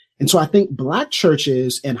disrespect. And so I think Black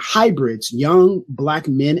churches and hybrids, young Black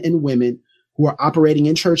men and women who are operating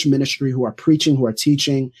in church ministry, who are preaching, who are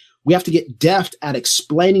teaching, we have to get deft at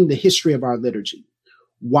explaining the history of our liturgy.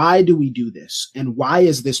 Why do we do this? And why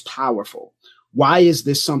is this powerful? Why is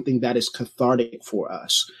this something that is cathartic for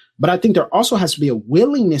us? But I think there also has to be a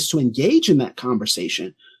willingness to engage in that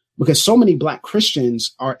conversation, because so many Black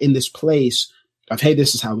Christians are in this place of, hey,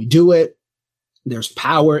 this is how we do it. There's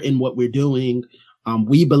power in what we're doing.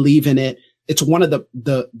 We believe in it. It's one of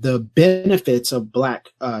the benefits of Black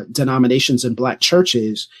denominations and Black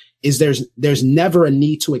churches is there's never a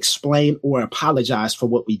need to explain or apologize for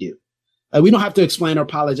what we do. We don't have to explain or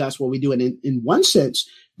apologize for what we do. And in one sense,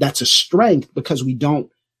 that's a strength because we don't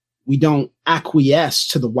acquiesce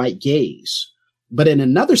to the white gaze. But in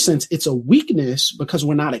another sense, it's a weakness because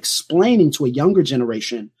we're not explaining to a younger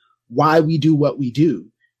generation why we do what we do.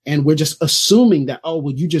 And we're just assuming that, oh,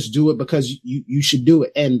 well, you just do it because you should do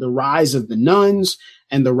it. And the rise of the nuns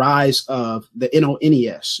and the rise of the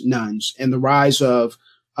NONES nuns and the rise of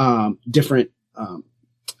different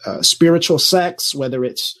spiritual sects, whether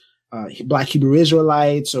it's Black Hebrew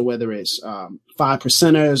Israelites, or whether it's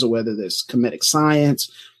 5%ers, or whether it's Kemetic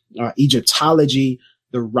science, Egyptology,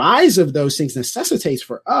 the rise of those things necessitates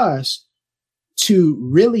for us to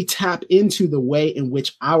really tap into the way in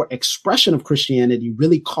which our expression of Christianity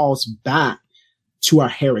really calls back to our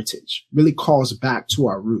heritage, really calls back to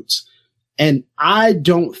our roots. And I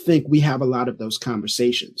don't think we have a lot of those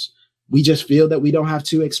conversations. We just feel that we don't have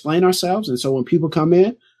to explain ourselves. And so when people come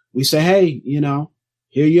in, we say, hey,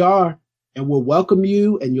 here you are, and we'll welcome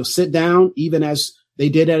you, and you'll sit down, even as they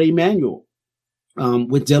did at Emmanuel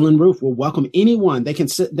with Dylan Roof. We'll welcome anyone. They can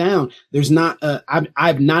sit down. There's not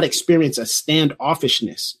I've not experienced a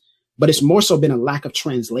standoffishness, but it's more so been a lack of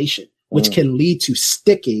translation, which can lead to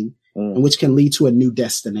sticking and which can lead to a new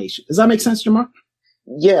destination. Does that make sense, Jamar?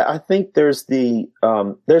 Yeah, I think there's the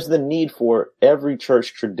need for every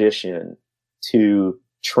church tradition to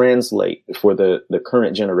translate for the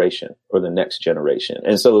current generation or the next generation.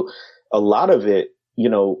 And so a lot of it,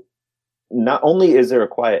 not only is there a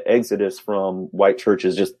quiet exodus from white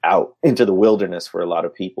churches just out into the wilderness for a lot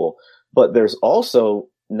of people, but there's also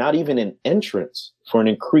not even an entrance for an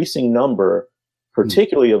increasing number,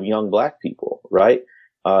 particularly of young Black people, right?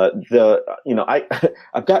 I've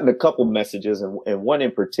gotten a couple messages and one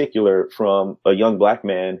in particular from a young Black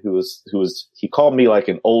man he called me like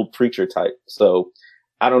an old preacher type. So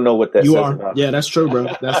I don't know what that says about me. Yeah, that's true, bro.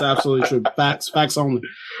 That's absolutely true. Facts only.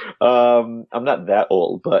 I'm not that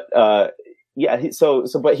old, but, but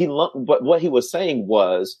what he was saying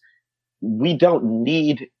was, we don't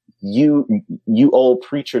need you old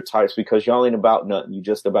preacher types because y'all ain't about nothing. You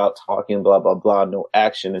just about talking, blah, blah, blah, no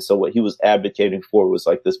action. And so what he was advocating for was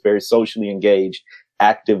like this very socially engaged,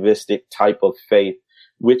 activistic type of faith,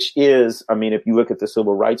 which is, if you look at the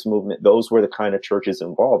civil rights movement, those were the kind of churches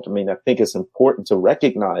involved. I think it's important to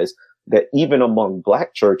recognize that even among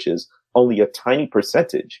Black churches, only a tiny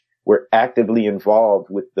percentage were actively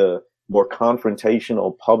involved with the more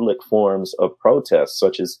confrontational public forms of protest,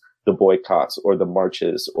 such as the boycotts or the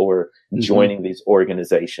marches or joining these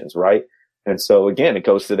organizations, right? And so again, it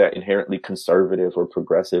goes to that inherently conservative or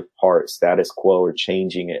progressive part, status quo or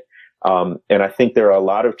changing it. And I think there are a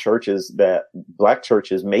lot of churches that Black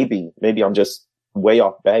churches, maybe I'm just way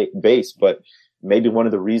off base, but maybe one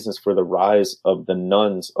of the reasons for the rise of the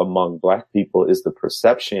nuns among Black people is the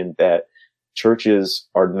perception that churches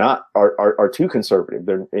are too conservative.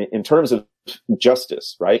 They're in terms of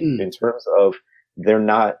justice, right? In terms of they're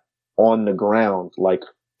not on the ground like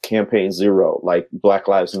Campaign Zero, like Black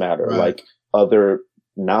Lives Matter, right, like other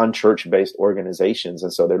non-church based organizations.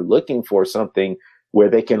 And so they're looking for something where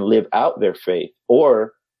they can live out their faith,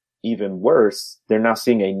 or even worse, they're not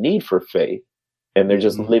seeing a need for faith and they're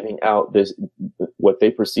just living out this, what they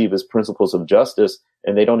perceive as principles of justice.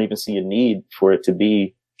 And they don't even see a need for it to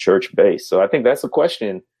be church based. So I think that's a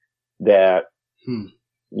question that,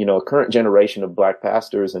 a current generation of Black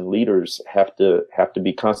pastors and leaders have to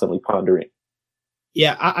be constantly pondering.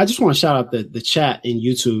 Yeah, I just want to shout out the chat in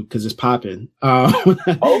YouTube because it's popping.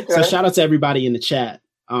 Okay. So shout out to everybody in the chat.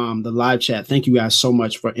 The live chat. Thank you guys so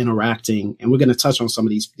much for interacting. And we're going to touch on some of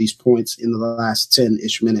these points in the last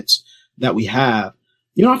 10-ish minutes that we have.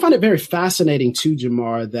 I find it very fascinating too,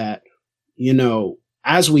 Jamar, that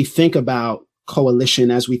as we think about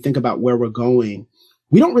coalition, as we think about where we're going,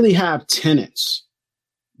 we don't really have tenets.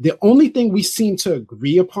 The only thing we seem to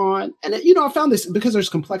agree upon, and I found this because there's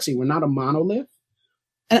complexity, we're not a monolith.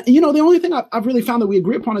 And the only thing I've really found that we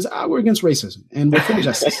agree upon is we're against racism and we're for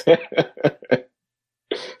justice.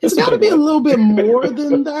 It's got to be a little bit more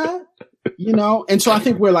than that, And so I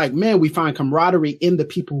think we're like, man, we find camaraderie in the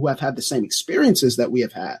people who have had the same experiences that we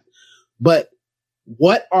have had. But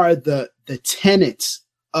what are the tenets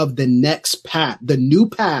of the next path, the new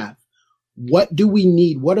path? What do we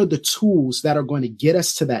need? What are the tools that are going to get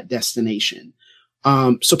us to that destination?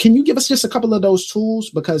 So can you give us just a couple of those tools?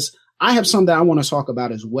 Because I have some that I want to talk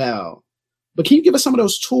about as well. But can you give us some of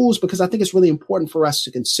those tools? Because I think it's really important for us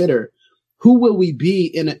to consider who will we be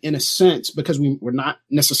in a sense, because we're not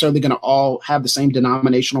necessarily going to all have the same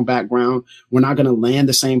denominational background. We're not going to land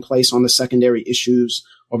the same place on the secondary issues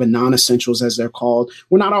or the non-essentials, as they're called.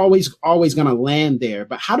 We're not always going to land there.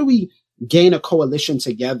 But how do we gain a coalition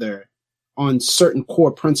together on certain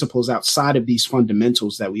core principles outside of these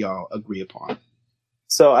fundamentals that we all agree upon?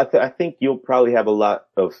 So I think you'll probably have a lot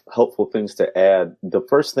of helpful things to add. The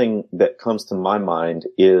first thing that comes to my mind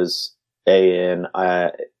is an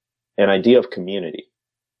idea of community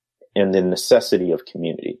and the necessity of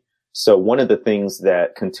community. So one of the things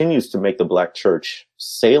that continues to make the Black church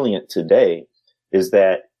salient today is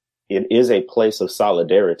that it is a place of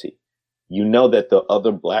solidarity. That the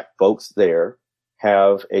other Black folks there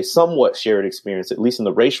have a somewhat shared experience, at least in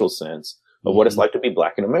the racial sense, of what it's like to be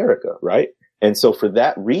Black in America, right? And so for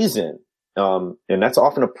that reason, and that's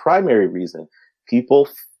often a primary reason, people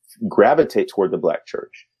gravitate toward the Black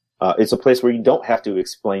church. It's a place where you don't have to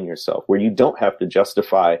explain yourself, where you don't have to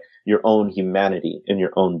justify your own humanity and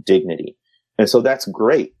your own dignity. And so that's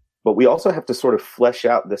great. But we also have to sort of flesh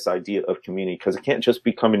out this idea of community, because it can't just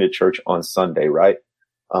be coming to church on Sunday, right?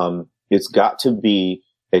 It's got to be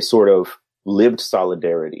a sort of lived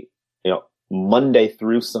solidarity, Monday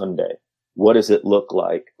through Sunday. What does it look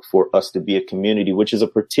like for us to be a community, which is a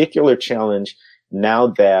particular challenge now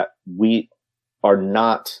that we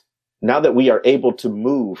are able to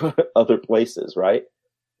move other places, right?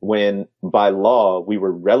 When by law we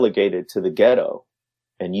were relegated to the ghetto,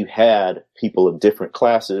 and you had people of different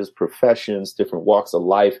classes, professions, different walks of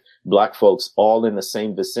life, Black folks all in the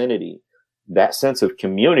same vicinity. That sense of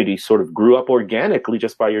community sort of grew up organically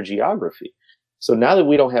just by your geography. So now that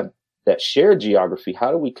we don't have that shared geography,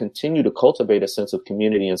 how do we continue to cultivate a sense of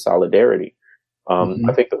community and solidarity?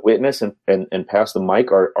 I think the Witness and Pass the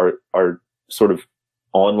Mic are sort of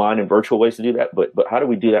online and virtual ways to do that. But how do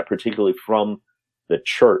we do that particularly from the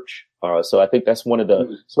church? So I think that's one of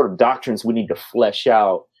the sort of doctrines we need to flesh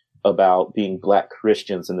out about being Black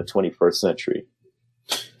Christians in the 21st century.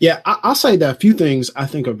 Yeah, I'll say that a few things I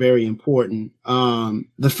think are very important.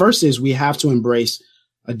 The first is we have to embrace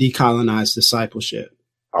a decolonized discipleship.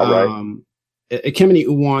 All right. Ekemini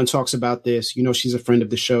Uwan talks about this. She's a friend of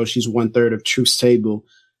the show. She's 1/3 of Truth's Table,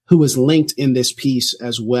 who was linked in this piece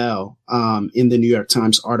as well, in the New York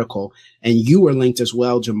Times article. And you were linked as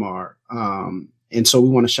well, Jamar. And so we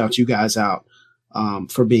want to shout you guys out,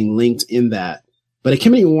 for being linked in that. But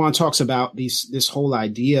Ekemini Uwan talks about this whole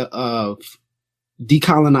idea of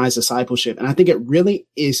decolonized discipleship. And I think it really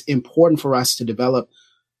is important for us to develop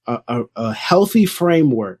a healthy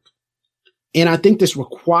framework. And I think this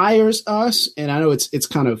requires us, and I know it's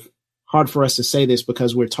kind of hard for us to say this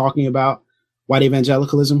because we're talking about white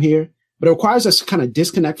evangelicalism here, but it requires us to kind of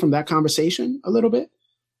disconnect from that conversation a little bit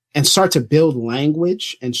and start to build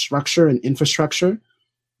language and structure and infrastructure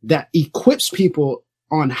that equips people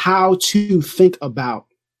on how to think about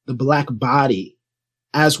the Black body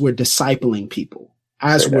as we're discipling people,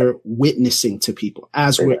 as we're witnessing to people,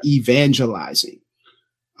 as we're evangelizing.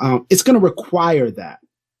 It's going to require that.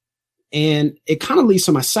 And it kind of leads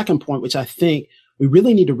to my second point, which I think we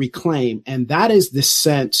really need to reclaim. And that is this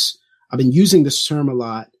sense, I've been using this term a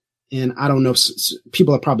lot, and I don't know if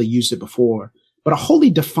people have probably used it before, but a holy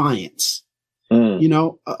defiance, a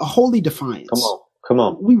holy defiance. Come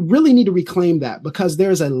on. We really need to reclaim that, because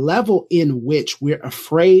there's a level in which we're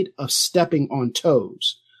afraid of stepping on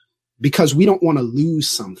toes because we don't want to lose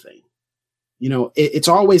something. It's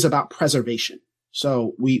always about preservation.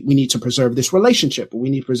 So we need to preserve this relationship, or we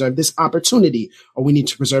need to preserve this opportunity, or we need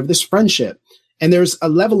to preserve this friendship. And there's a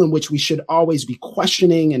level in which we should always be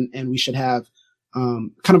questioning, and we should have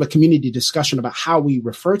kind of a community discussion about how we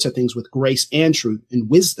refer to things with grace and truth and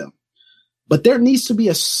wisdom. But there needs to be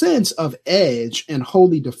a sense of edge and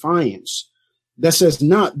holy defiance that says,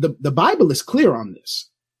 the Bible is clear on this.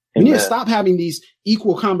 We need to stop having these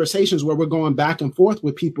equal conversations where we're going back and forth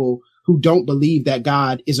with people who don't believe that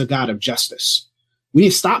God is a God of justice. We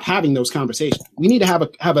need to stop having those conversations. We need to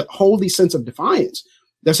have a holy sense of defiance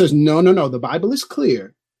that says, no, the Bible is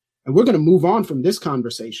clear and we're going to move on from this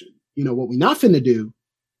conversation. You know, what we're not finna do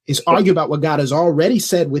is argue about what God has already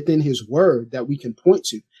said within his word that we can point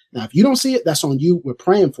to. Now, if you don't see it, that's on you. We're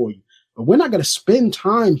praying for you, but we're not going to spend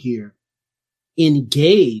time here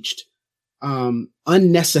engaged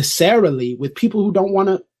unnecessarily with people who don't want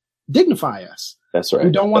to dignify us. That's right.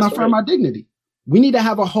 Who don't want to affirm our dignity. We need to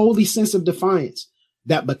have a holy sense of defiance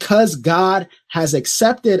that because God has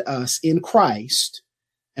accepted us in Christ,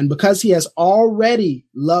 and because he has already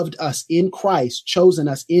loved us in Christ, chosen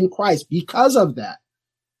us in Christ, because of that,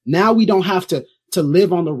 now we don't have to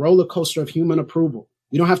live on the roller coaster of human approval.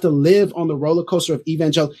 We don't have to live on the roller coaster of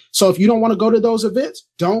evangelical. So if you don't want to go to those events,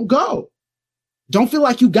 don't go. Don't feel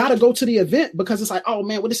like you got to go to the event because it's like, oh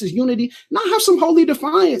man, well, this is unity. Now have some holy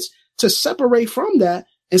defiance to separate from that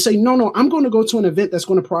and say, no, I'm going to go to an event that's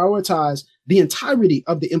going to prioritize the entirety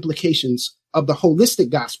of the implications of the holistic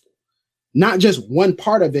gospel, not just one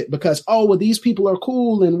part of it because, oh, well, these people are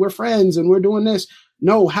cool and we're friends and we're doing this.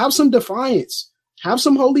 No, have some defiance, have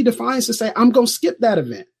some holy defiance to say, I'm going to skip that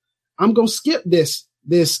event. I'm going to skip this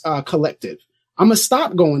collective. I'm going to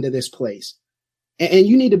stop going to this place. And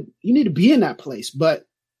you need to be in that place. But,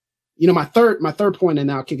 you know, my third point, and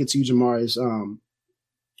now I'll kick it to you, Jamar, is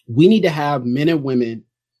we need to have men and women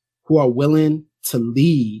who are willing to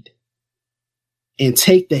lead and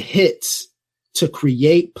take the hits to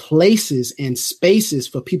create places and spaces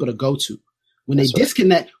for people to go to. When they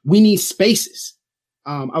disconnect, we need spaces.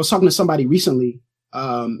 I was talking to somebody recently,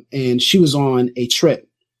 and she was on a trip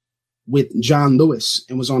with John Lewis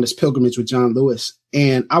and was on this pilgrimage with John Lewis.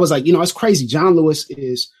 And I was like, you know, it's crazy. John Lewis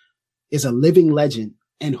is a living legend.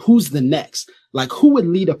 And who's the next? Like, who would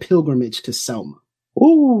lead a pilgrimage to Selma?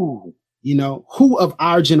 Ooh, you know, who of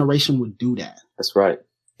our generation would do that? That's right.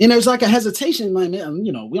 And there's like a hesitation, like, man,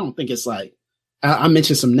 you know, we don't think it's like, I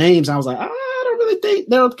mentioned some names. I was like, I don't really think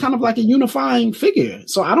they're kind of like a unifying figure.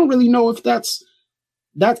 So I don't really know if that's,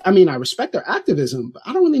 I mean, I respect their activism, but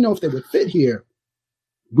I don't really know if they would fit here.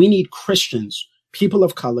 We need Christians, people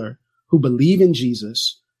of color who believe in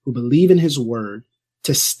Jesus, who believe in his word,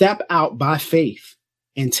 to step out by faith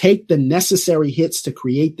and take the necessary hits to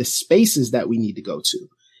create the spaces that we need to go to.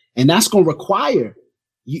 And that's going to require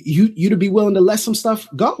you to be willing to let some stuff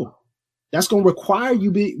go. That's going to require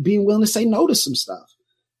you being willing to say no to some stuff.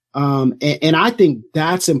 And I think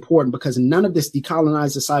that's important because none of this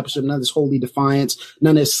decolonized discipleship, none of this holy defiance,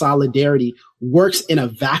 none of this solidarity works in a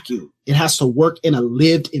vacuum. It has to work in a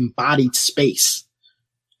lived, embodied space.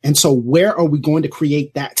 And so where are we going to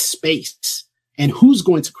create that space? And who's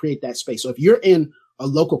going to create that space? So if you're in a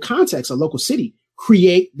local context, a local city,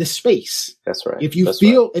 create the space. That's right. If you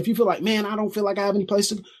feel like, man, I don't feel like I have any place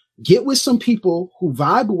to get with some people who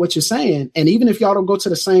vibe with what you're saying. And even if y'all don't go to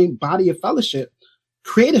the same body of fellowship,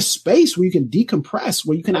 create a space where you can decompress,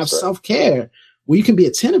 where you can have self-care, where you can be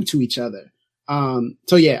attentive to each other.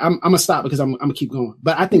 So yeah, I'm gonna stop because I'm gonna keep going.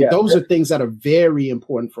 But I think those are things that are very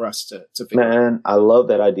important for us to figure out. Man, I love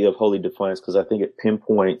that idea of holy defiance because I think it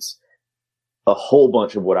pinpoints a whole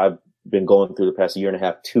bunch of what I've been going through the past year and a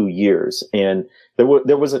half, 2 years. And there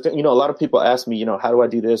was a lot of people ask me, how do I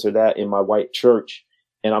do this or that in my white church?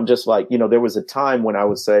 And I'm just like, there was a time when I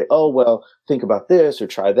would say, oh, well, think about this or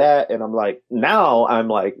try that. And I'm like, now I'm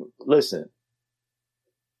like, listen,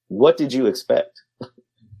 what did you expect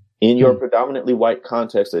in your predominantly white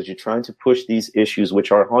context as you're trying to push these issues,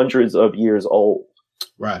 which are hundreds of years old?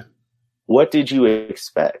 Right. What did you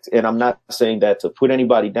expect? And I'm not saying that to put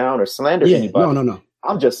anybody down or slander anybody. No.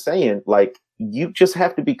 I'm just saying, like, you just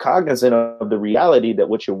have to be cognizant of the reality that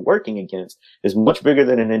what you're working against is much bigger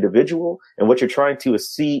than an individual. And what you're trying to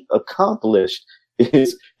see accomplished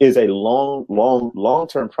is a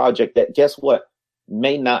long-term project that, guess what,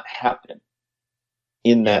 may not happen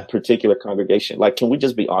in that particular congregation. Like, can we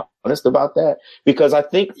just be honest about that? Because I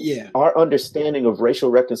think our understanding of racial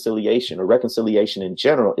reconciliation or reconciliation in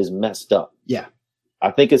general is messed up. Yeah. I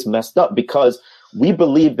think it's messed up because we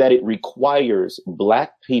believe that it requires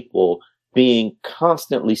Black people being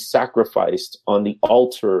constantly sacrificed on the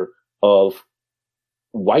altar of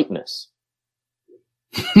whiteness.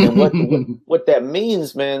 And what that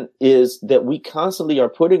means, man, is that we constantly are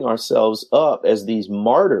putting ourselves up as these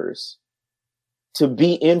martyrs to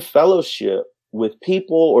be in fellowship with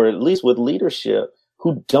people, or at least with leadership,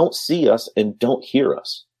 who don't see us and don't hear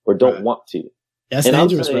us or don't want to. That's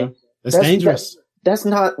dangerous, bro. That's dangerous. That's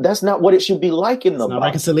not what it should be like in the Bible. Not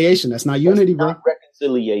reconciliation. That's not unity, bro. Not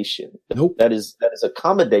reconciliation. Nope. That is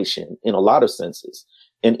accommodation in a lot of senses.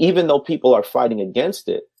 And even though people are fighting against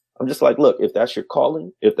it, I'm just like, look, if that's your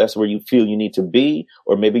calling, if that's where you feel you need to be,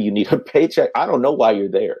 or maybe you need a paycheck, I don't know why you're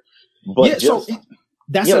there. But that's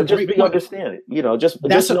a just great be point. understanding, just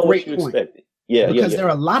That's know a great what you point. expected. Yeah. Because there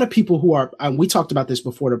are a lot of people who are, we talked about this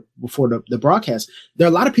before the broadcast. There are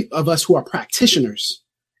a lot of us who are practitioners,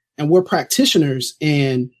 and we're practitioners,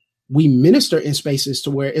 and we minister in spaces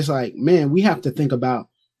to where it's like, man, we have to think about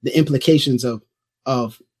the implications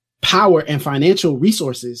of power and financial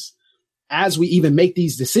resources as we even make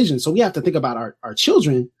these decisions. So we have to think about our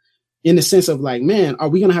children in the sense of like, man, are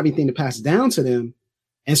we going to have anything to pass down to them?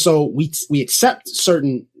 And so we accept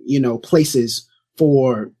certain, places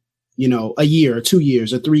for, a year or 2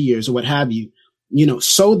 years or 3 years or what have you,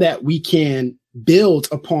 so that we can build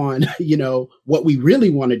upon, what we really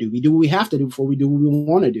want to do. We do what we have to do before we do what we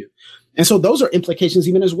want to do. And so those are implications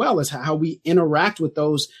even as well as how we interact with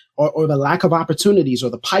those or the lack of opportunities or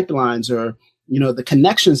the pipelines or, the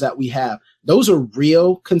connections that we have. Those are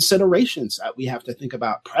real considerations that we have to think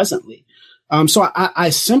about presently. So I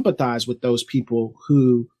sympathize with those people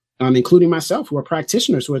who, including myself, who are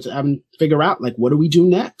practitioners who are having to figure out, like, what do we do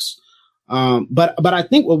next? But I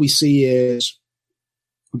think what we see is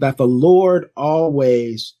that the Lord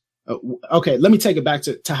always, okay, let me take it back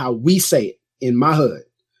to how we say it in my hood.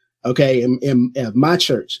 Okay. In my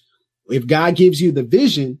church, if God gives you the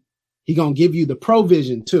vision, he going to give you the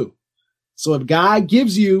provision too. So if God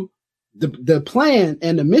gives you the plan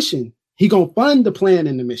and the mission, he going to fund the plan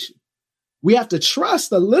and the mission. We have to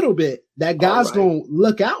trust a little bit that God's going to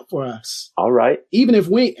look out for us. All right. Even if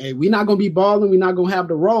we're not going to be balling, we're not going to have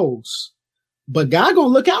the roles, but God going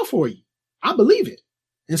to look out for you. I believe it.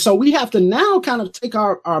 And so we have to now kind of take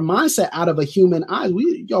our mindset out of a human eye.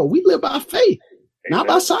 We live by faith, not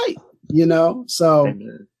by sight, So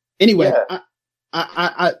anyway, yeah.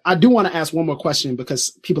 I do want to ask one more question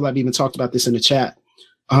because people have even talked about this in the chat.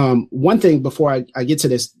 One thing before I get to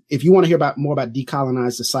this, if you want to hear more about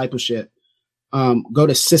decolonized discipleship, go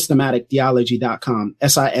to systematictheology.com,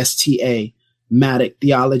 SISTA,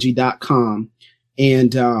 matictheology.com.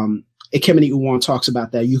 And, Ekemini Uwan talks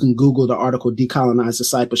about that. You can Google the article Decolonized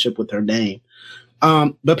Discipleship with her name.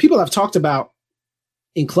 But people have talked about,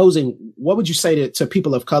 in closing, what would you say to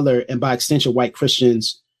people of color and by extension, white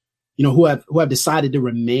Christians, who have decided to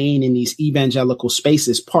remain in these evangelical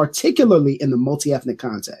spaces, particularly in the multi-ethnic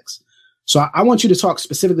context? So I want you to talk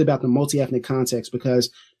specifically about the multi-ethnic context,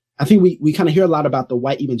 because I think we kind of hear a lot about the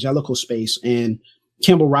white evangelical space, and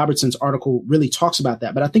Campbell Robertson's article really talks about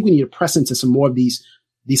that. But I think we need to press into some more of these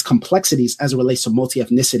complexities as it relates to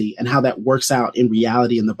multi-ethnicity and how that works out in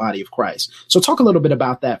reality in the body of Christ. So talk a little bit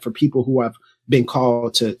about that for people who have been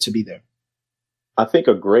called to be there. I think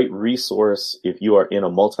a great resource, if you are in a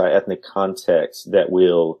multi-ethnic context, that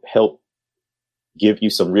will help give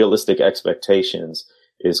you some realistic expectations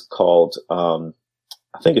is called, I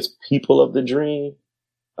think it's People of the Dream,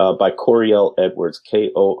 by Coriel Edwards,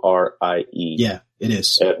 Korie. Yeah, it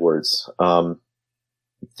is. Edwards.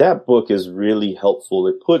 That book is really helpful.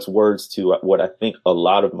 It puts words to what I think a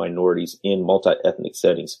lot of minorities in multi-ethnic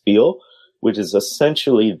settings feel, which is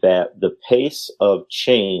essentially that the pace of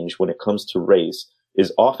change when it comes to race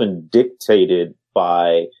is often dictated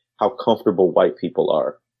by how comfortable white people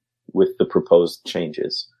are with the proposed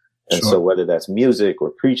changes. And so whether that's music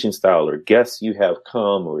or preaching style or guests you have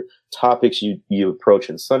come or topics you approach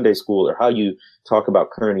in Sunday school or how you talk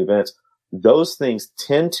about current events, those things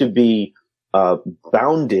tend to be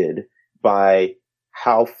bounded by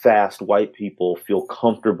how fast white people feel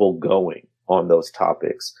comfortable going on those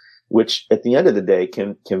topics, which at the end of the day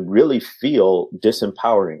can really feel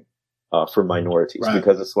disempowering for minorities,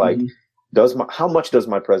 because it's like, how much does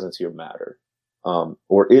my presence here matter?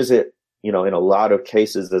 Or is it, in a lot of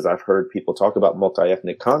cases, as I've heard people talk about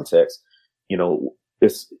multi-ethnic context,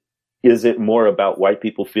 is it more about white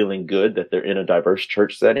people feeling good that they're in a diverse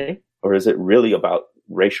church setting? Or is it really about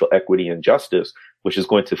racial equity and justice, which is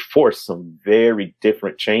going to force some very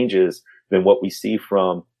different changes than what we see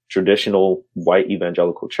from traditional white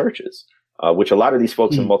evangelical churches, which a lot of these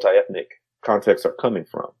folks in multi-ethnic contexts are coming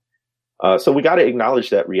from. So we got to acknowledge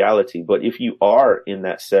that reality. But if you are in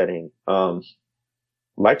that setting,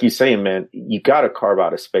 like you're saying, man, you got to carve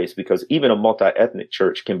out a space, because even a multi-ethnic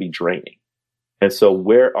church can be draining. And so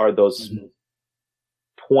where are those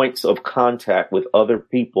points of contact with other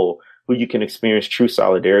people who you can experience true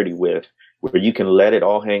solidarity with, where you can let it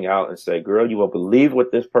all hang out and say, girl, you won't believe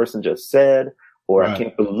what this person just said, or I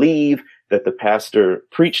can't believe that the pastor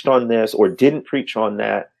preached on this or didn't preach on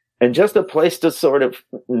that. And just a place to sort of,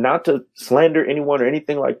 not to slander anyone or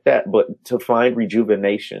anything like that, but to find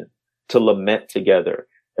rejuvenation, to lament together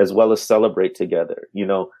as well as celebrate together. You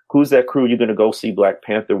know, who's that crew you're going to go see Black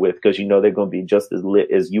Panther with because you know they're going to be just as lit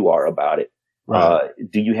as you are about it? Right.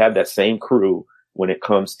 Do you have that same crew when it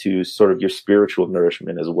comes to sort of your spiritual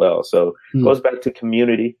nourishment as well? So it goes back to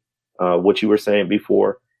community, what you were saying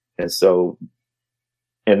before. And so,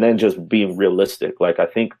 and then just being realistic. Like, I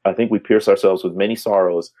think we pierce ourselves with many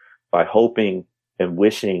sorrows by hoping and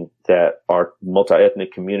wishing that our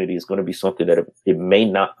multi-ethnic community is going to be something that it may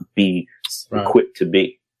not be equipped to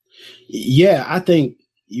be. Yeah, I think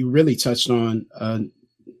you really touched on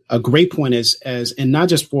a great point and not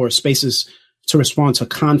just for spaces to respond to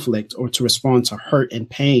conflict or to respond to hurt and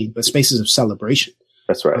pain, but spaces of celebration.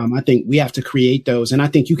 That's right. I think we have to create those, and I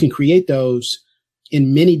think you can create those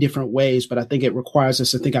in many different ways, but I think it requires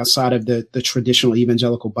us to think outside of the traditional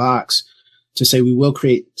evangelical box to say we will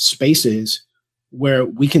create spaces where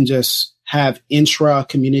we can just have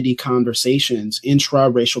intra-community conversations,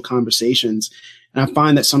 intra-racial conversations. And I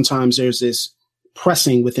find that sometimes there's this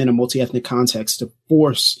pressing within a multi-ethnic context to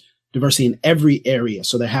force diversity in every area.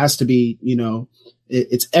 So there has to be, you know,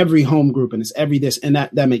 it's every home group and it's every this, and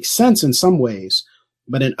that makes sense in some ways,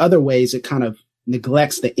 but in other ways it kind of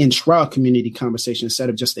neglects the intra-community conversation instead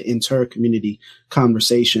of just the inter-community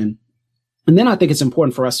conversation. And then I think it's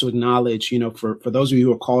important for us to acknowledge, you know, for those of you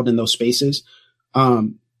who are called in those spaces,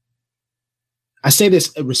 I say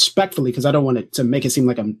this respectfully because I don't want it to make it seem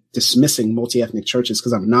like I'm dismissing multi-ethnic churches,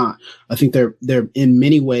 because I'm not. I think they're in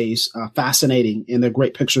many ways fascinating, and they're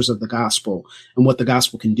great pictures of the gospel and what the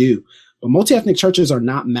gospel can do. But multi-ethnic churches are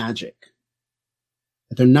not magic.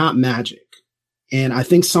 They're not magic. And I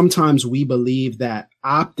think sometimes we believe that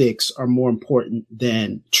optics are more important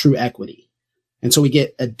than true equity. And so we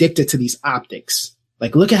get addicted to these optics.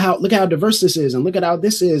 Like, look at how diverse this is, and look at how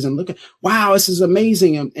this is, and look at, wow, this is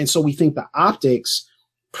amazing. And so we think the optics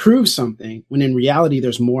prove something when in reality,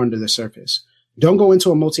 there's more under the surface. Don't go into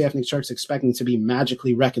a multi-ethnic church expecting to be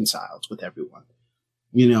magically reconciled with everyone.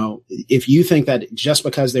 You know, if you think that just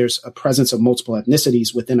because there's a presence of multiple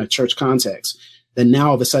ethnicities within a church context, then now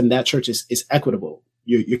all of a sudden that church is equitable,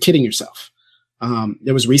 you're kidding yourself.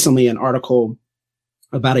 There was recently an article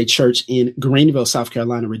about a church in Greenville, South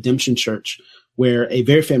Carolina, Redemption Church, where a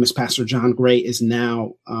very famous pastor, John Gray, is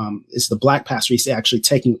now is the Black pastor. He's actually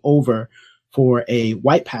taking over for a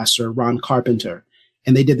white pastor, Ron Carpenter.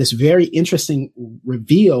 And they did this very interesting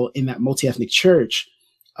reveal in that multi-ethnic church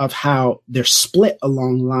of how they're split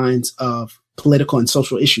along lines of political and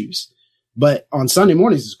social issues. But on Sunday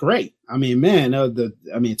mornings, it's great. I mean, man,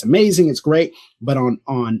 it's amazing. It's great. But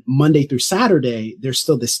on Monday through Saturday, there's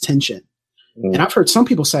still this tension. And I've heard some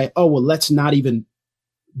people say, oh, well, let's not even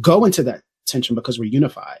go into that tension because we're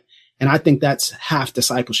unified. And I think that's half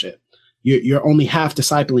discipleship. You're only half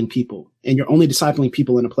discipling people, and you're only discipling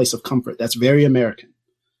people in a place of comfort. That's very American.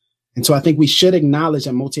 And so I think we should acknowledge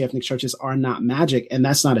that multi-ethnic churches are not magic, and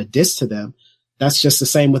that's not a diss to them. That's just the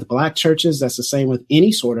same with Black churches. That's the same with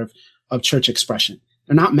any sort of church expression.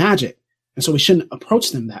 They're not magic. And so we shouldn't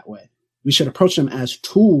approach them that way. We should approach them as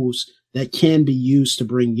tools that can be used to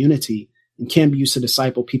bring unity and can be used to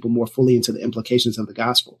disciple people more fully into the implications of the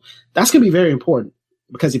gospel. That's going to be very important,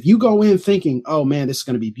 because if you go in thinking, oh man, this is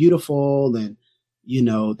going to be beautiful, and, you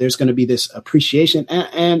know, there's going to be this appreciation.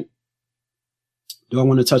 And do I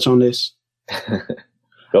want to touch on this?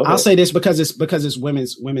 I'll say this because it's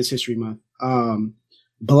Women's History Month.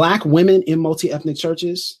 Black women in multi-ethnic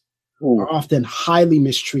churches are often highly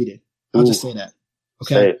mistreated. I'll just say that.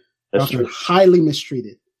 Okay. They're often highly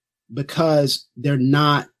mistreated because they're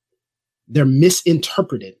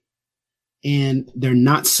misinterpreted, and they're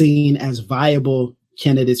not seen as viable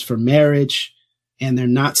candidates for marriage, and they're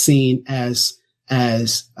not seen as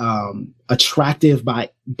attractive by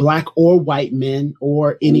Black or white men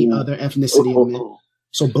or any other ethnicity of men.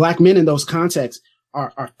 So Black men in those contexts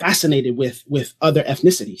are fascinated with other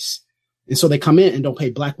ethnicities. And so they come in and don't pay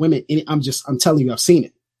Black women any. I'm telling you, I've seen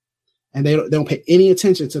it. And they don't pay any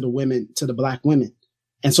attention to the Black women.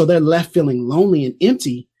 And so they're left feeling lonely and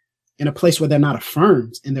empty in a place where they're not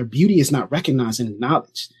affirmed and their beauty is not recognized and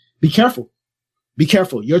acknowledged. Be careful. Be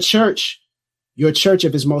careful. Your church,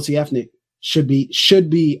 if it's multi-ethnic, should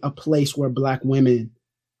be a place where Black women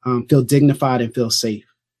feel dignified and feel safe.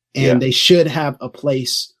 And they should have a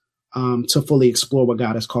place to fully explore what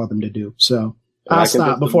God has called them to do. So I'll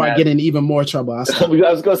stop before I get in even more trouble. I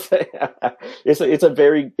was going to say,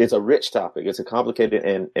 it's a rich topic. It's a complicated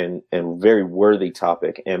and very worthy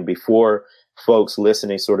topic. And before folks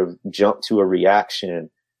listening sort of jump to a reaction,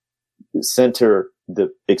 center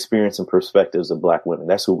the experience and perspectives of Black women.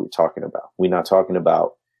 That's who we're talking about. We're not talking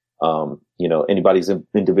about, anybody's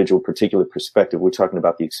individual particular perspective. We're talking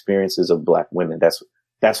about the experiences of Black women.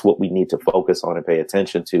 that's what we need to focus on and pay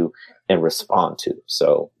attention to and respond to.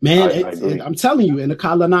 So, man, I'm telling you, in a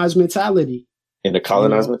colonized mentality. In a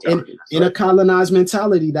colonized mentality. In a colonized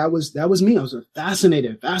mentality, that was me. I was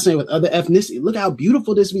fascinated with other ethnicity. Look how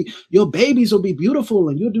beautiful this be. Your babies will be beautiful,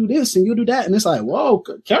 and you'll do this and you'll do that. And it's like, whoa,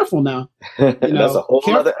 careful now. That's a whole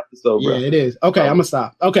other episode, bro. Yeah, it is. Okay, I'm gonna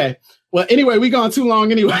stop. Okay. Well, anyway, we gone too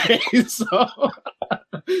long anyway. So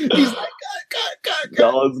he's like, God.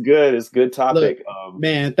 No, it's good. It's a good topic. Look,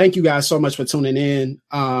 man, thank you guys so much for tuning in.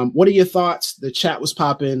 What are your thoughts? The chat was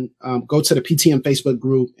popping. Go to the PTM Facebook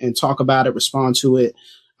group and talk about it, respond to it.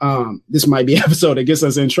 This might be an episode that gets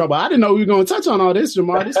us in trouble. I didn't know we were going to touch on all this,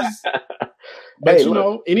 Jamar. This is, but hey, you look,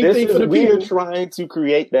 know, anything for the people. We're trying to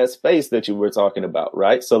create that space that you were talking about,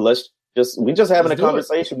 right? So we're just having a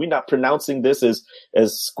conversation. We're not pronouncing this as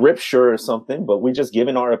scripture or something, but we're just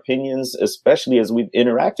giving our opinions, especially as we've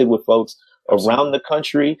interacted with folks around the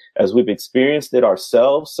country, as we've experienced it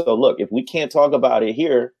ourselves. So look, if we can't talk about it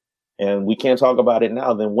here and we can't talk about it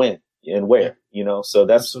now, then when and where, you know? So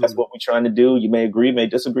that's what we're trying to do. You may agree, may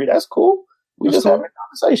disagree. That's cool. We're just having a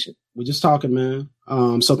conversation. We're just talking, man.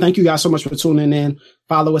 So thank you guys so much for tuning in.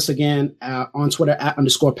 Follow us again on Twitter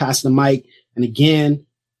 @_Pastor Mike. And again,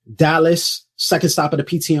 Dallas, second stop of the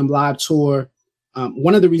PTM Live Tour.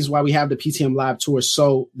 One of the reasons why we have the PTM Live Tour,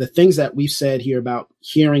 so the things that we've said here about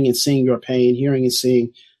hearing and seeing your pain, hearing and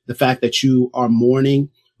seeing the fact that you are mourning,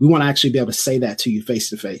 we want to actually be able to say that to you face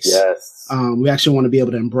to face. Yes. We actually want to be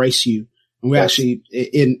able to embrace you. And we actually,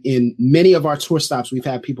 in many of our tour stops, we've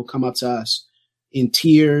had people come up to us in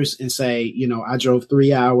tears and say, you know, I drove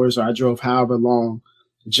 3 hours or I drove however long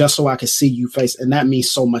just so I could see you face. And that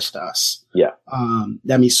means so much to us. Yeah.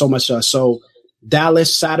 That means so much to us. So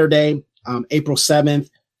Dallas, Saturday, April 7th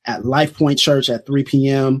at Life Point Church at 3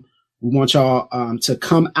 p.m. We want y'all to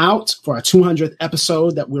come out for our 200th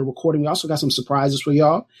episode that we're recording. We also got some surprises for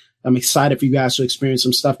y'all. I'm excited for you guys to experience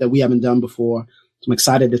some stuff that we haven't done before. So I'm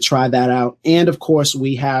excited to try that out. And of course,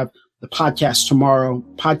 we have the podcast tomorrow,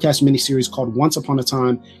 podcast miniseries called Once Upon a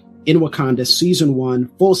Time in Wakanda, season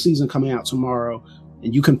 1, full season coming out tomorrow.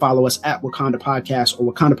 And you can follow us at Wakanda Podcast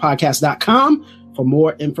or wakandapodcast.com for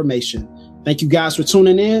more information. Thank you guys for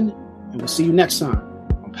tuning in, and we'll see you next time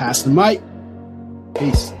on Pastor Mike.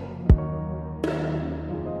 Peace.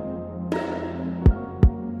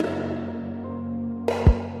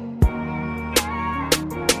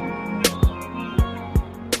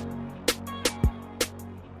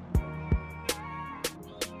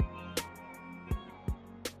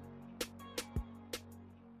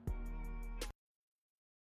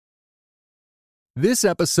 This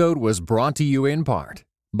episode was brought to you in part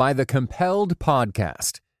by the Compelled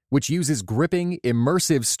Podcast, which uses gripping,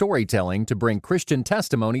 immersive storytelling to bring Christian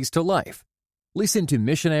testimonies to life. Listen to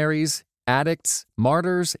missionaries, addicts,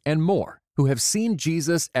 martyrs, and more who have seen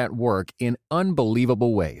Jesus at work in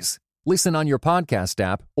unbelievable ways. Listen on your podcast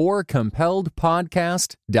app or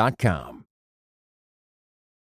compelledpodcast.com.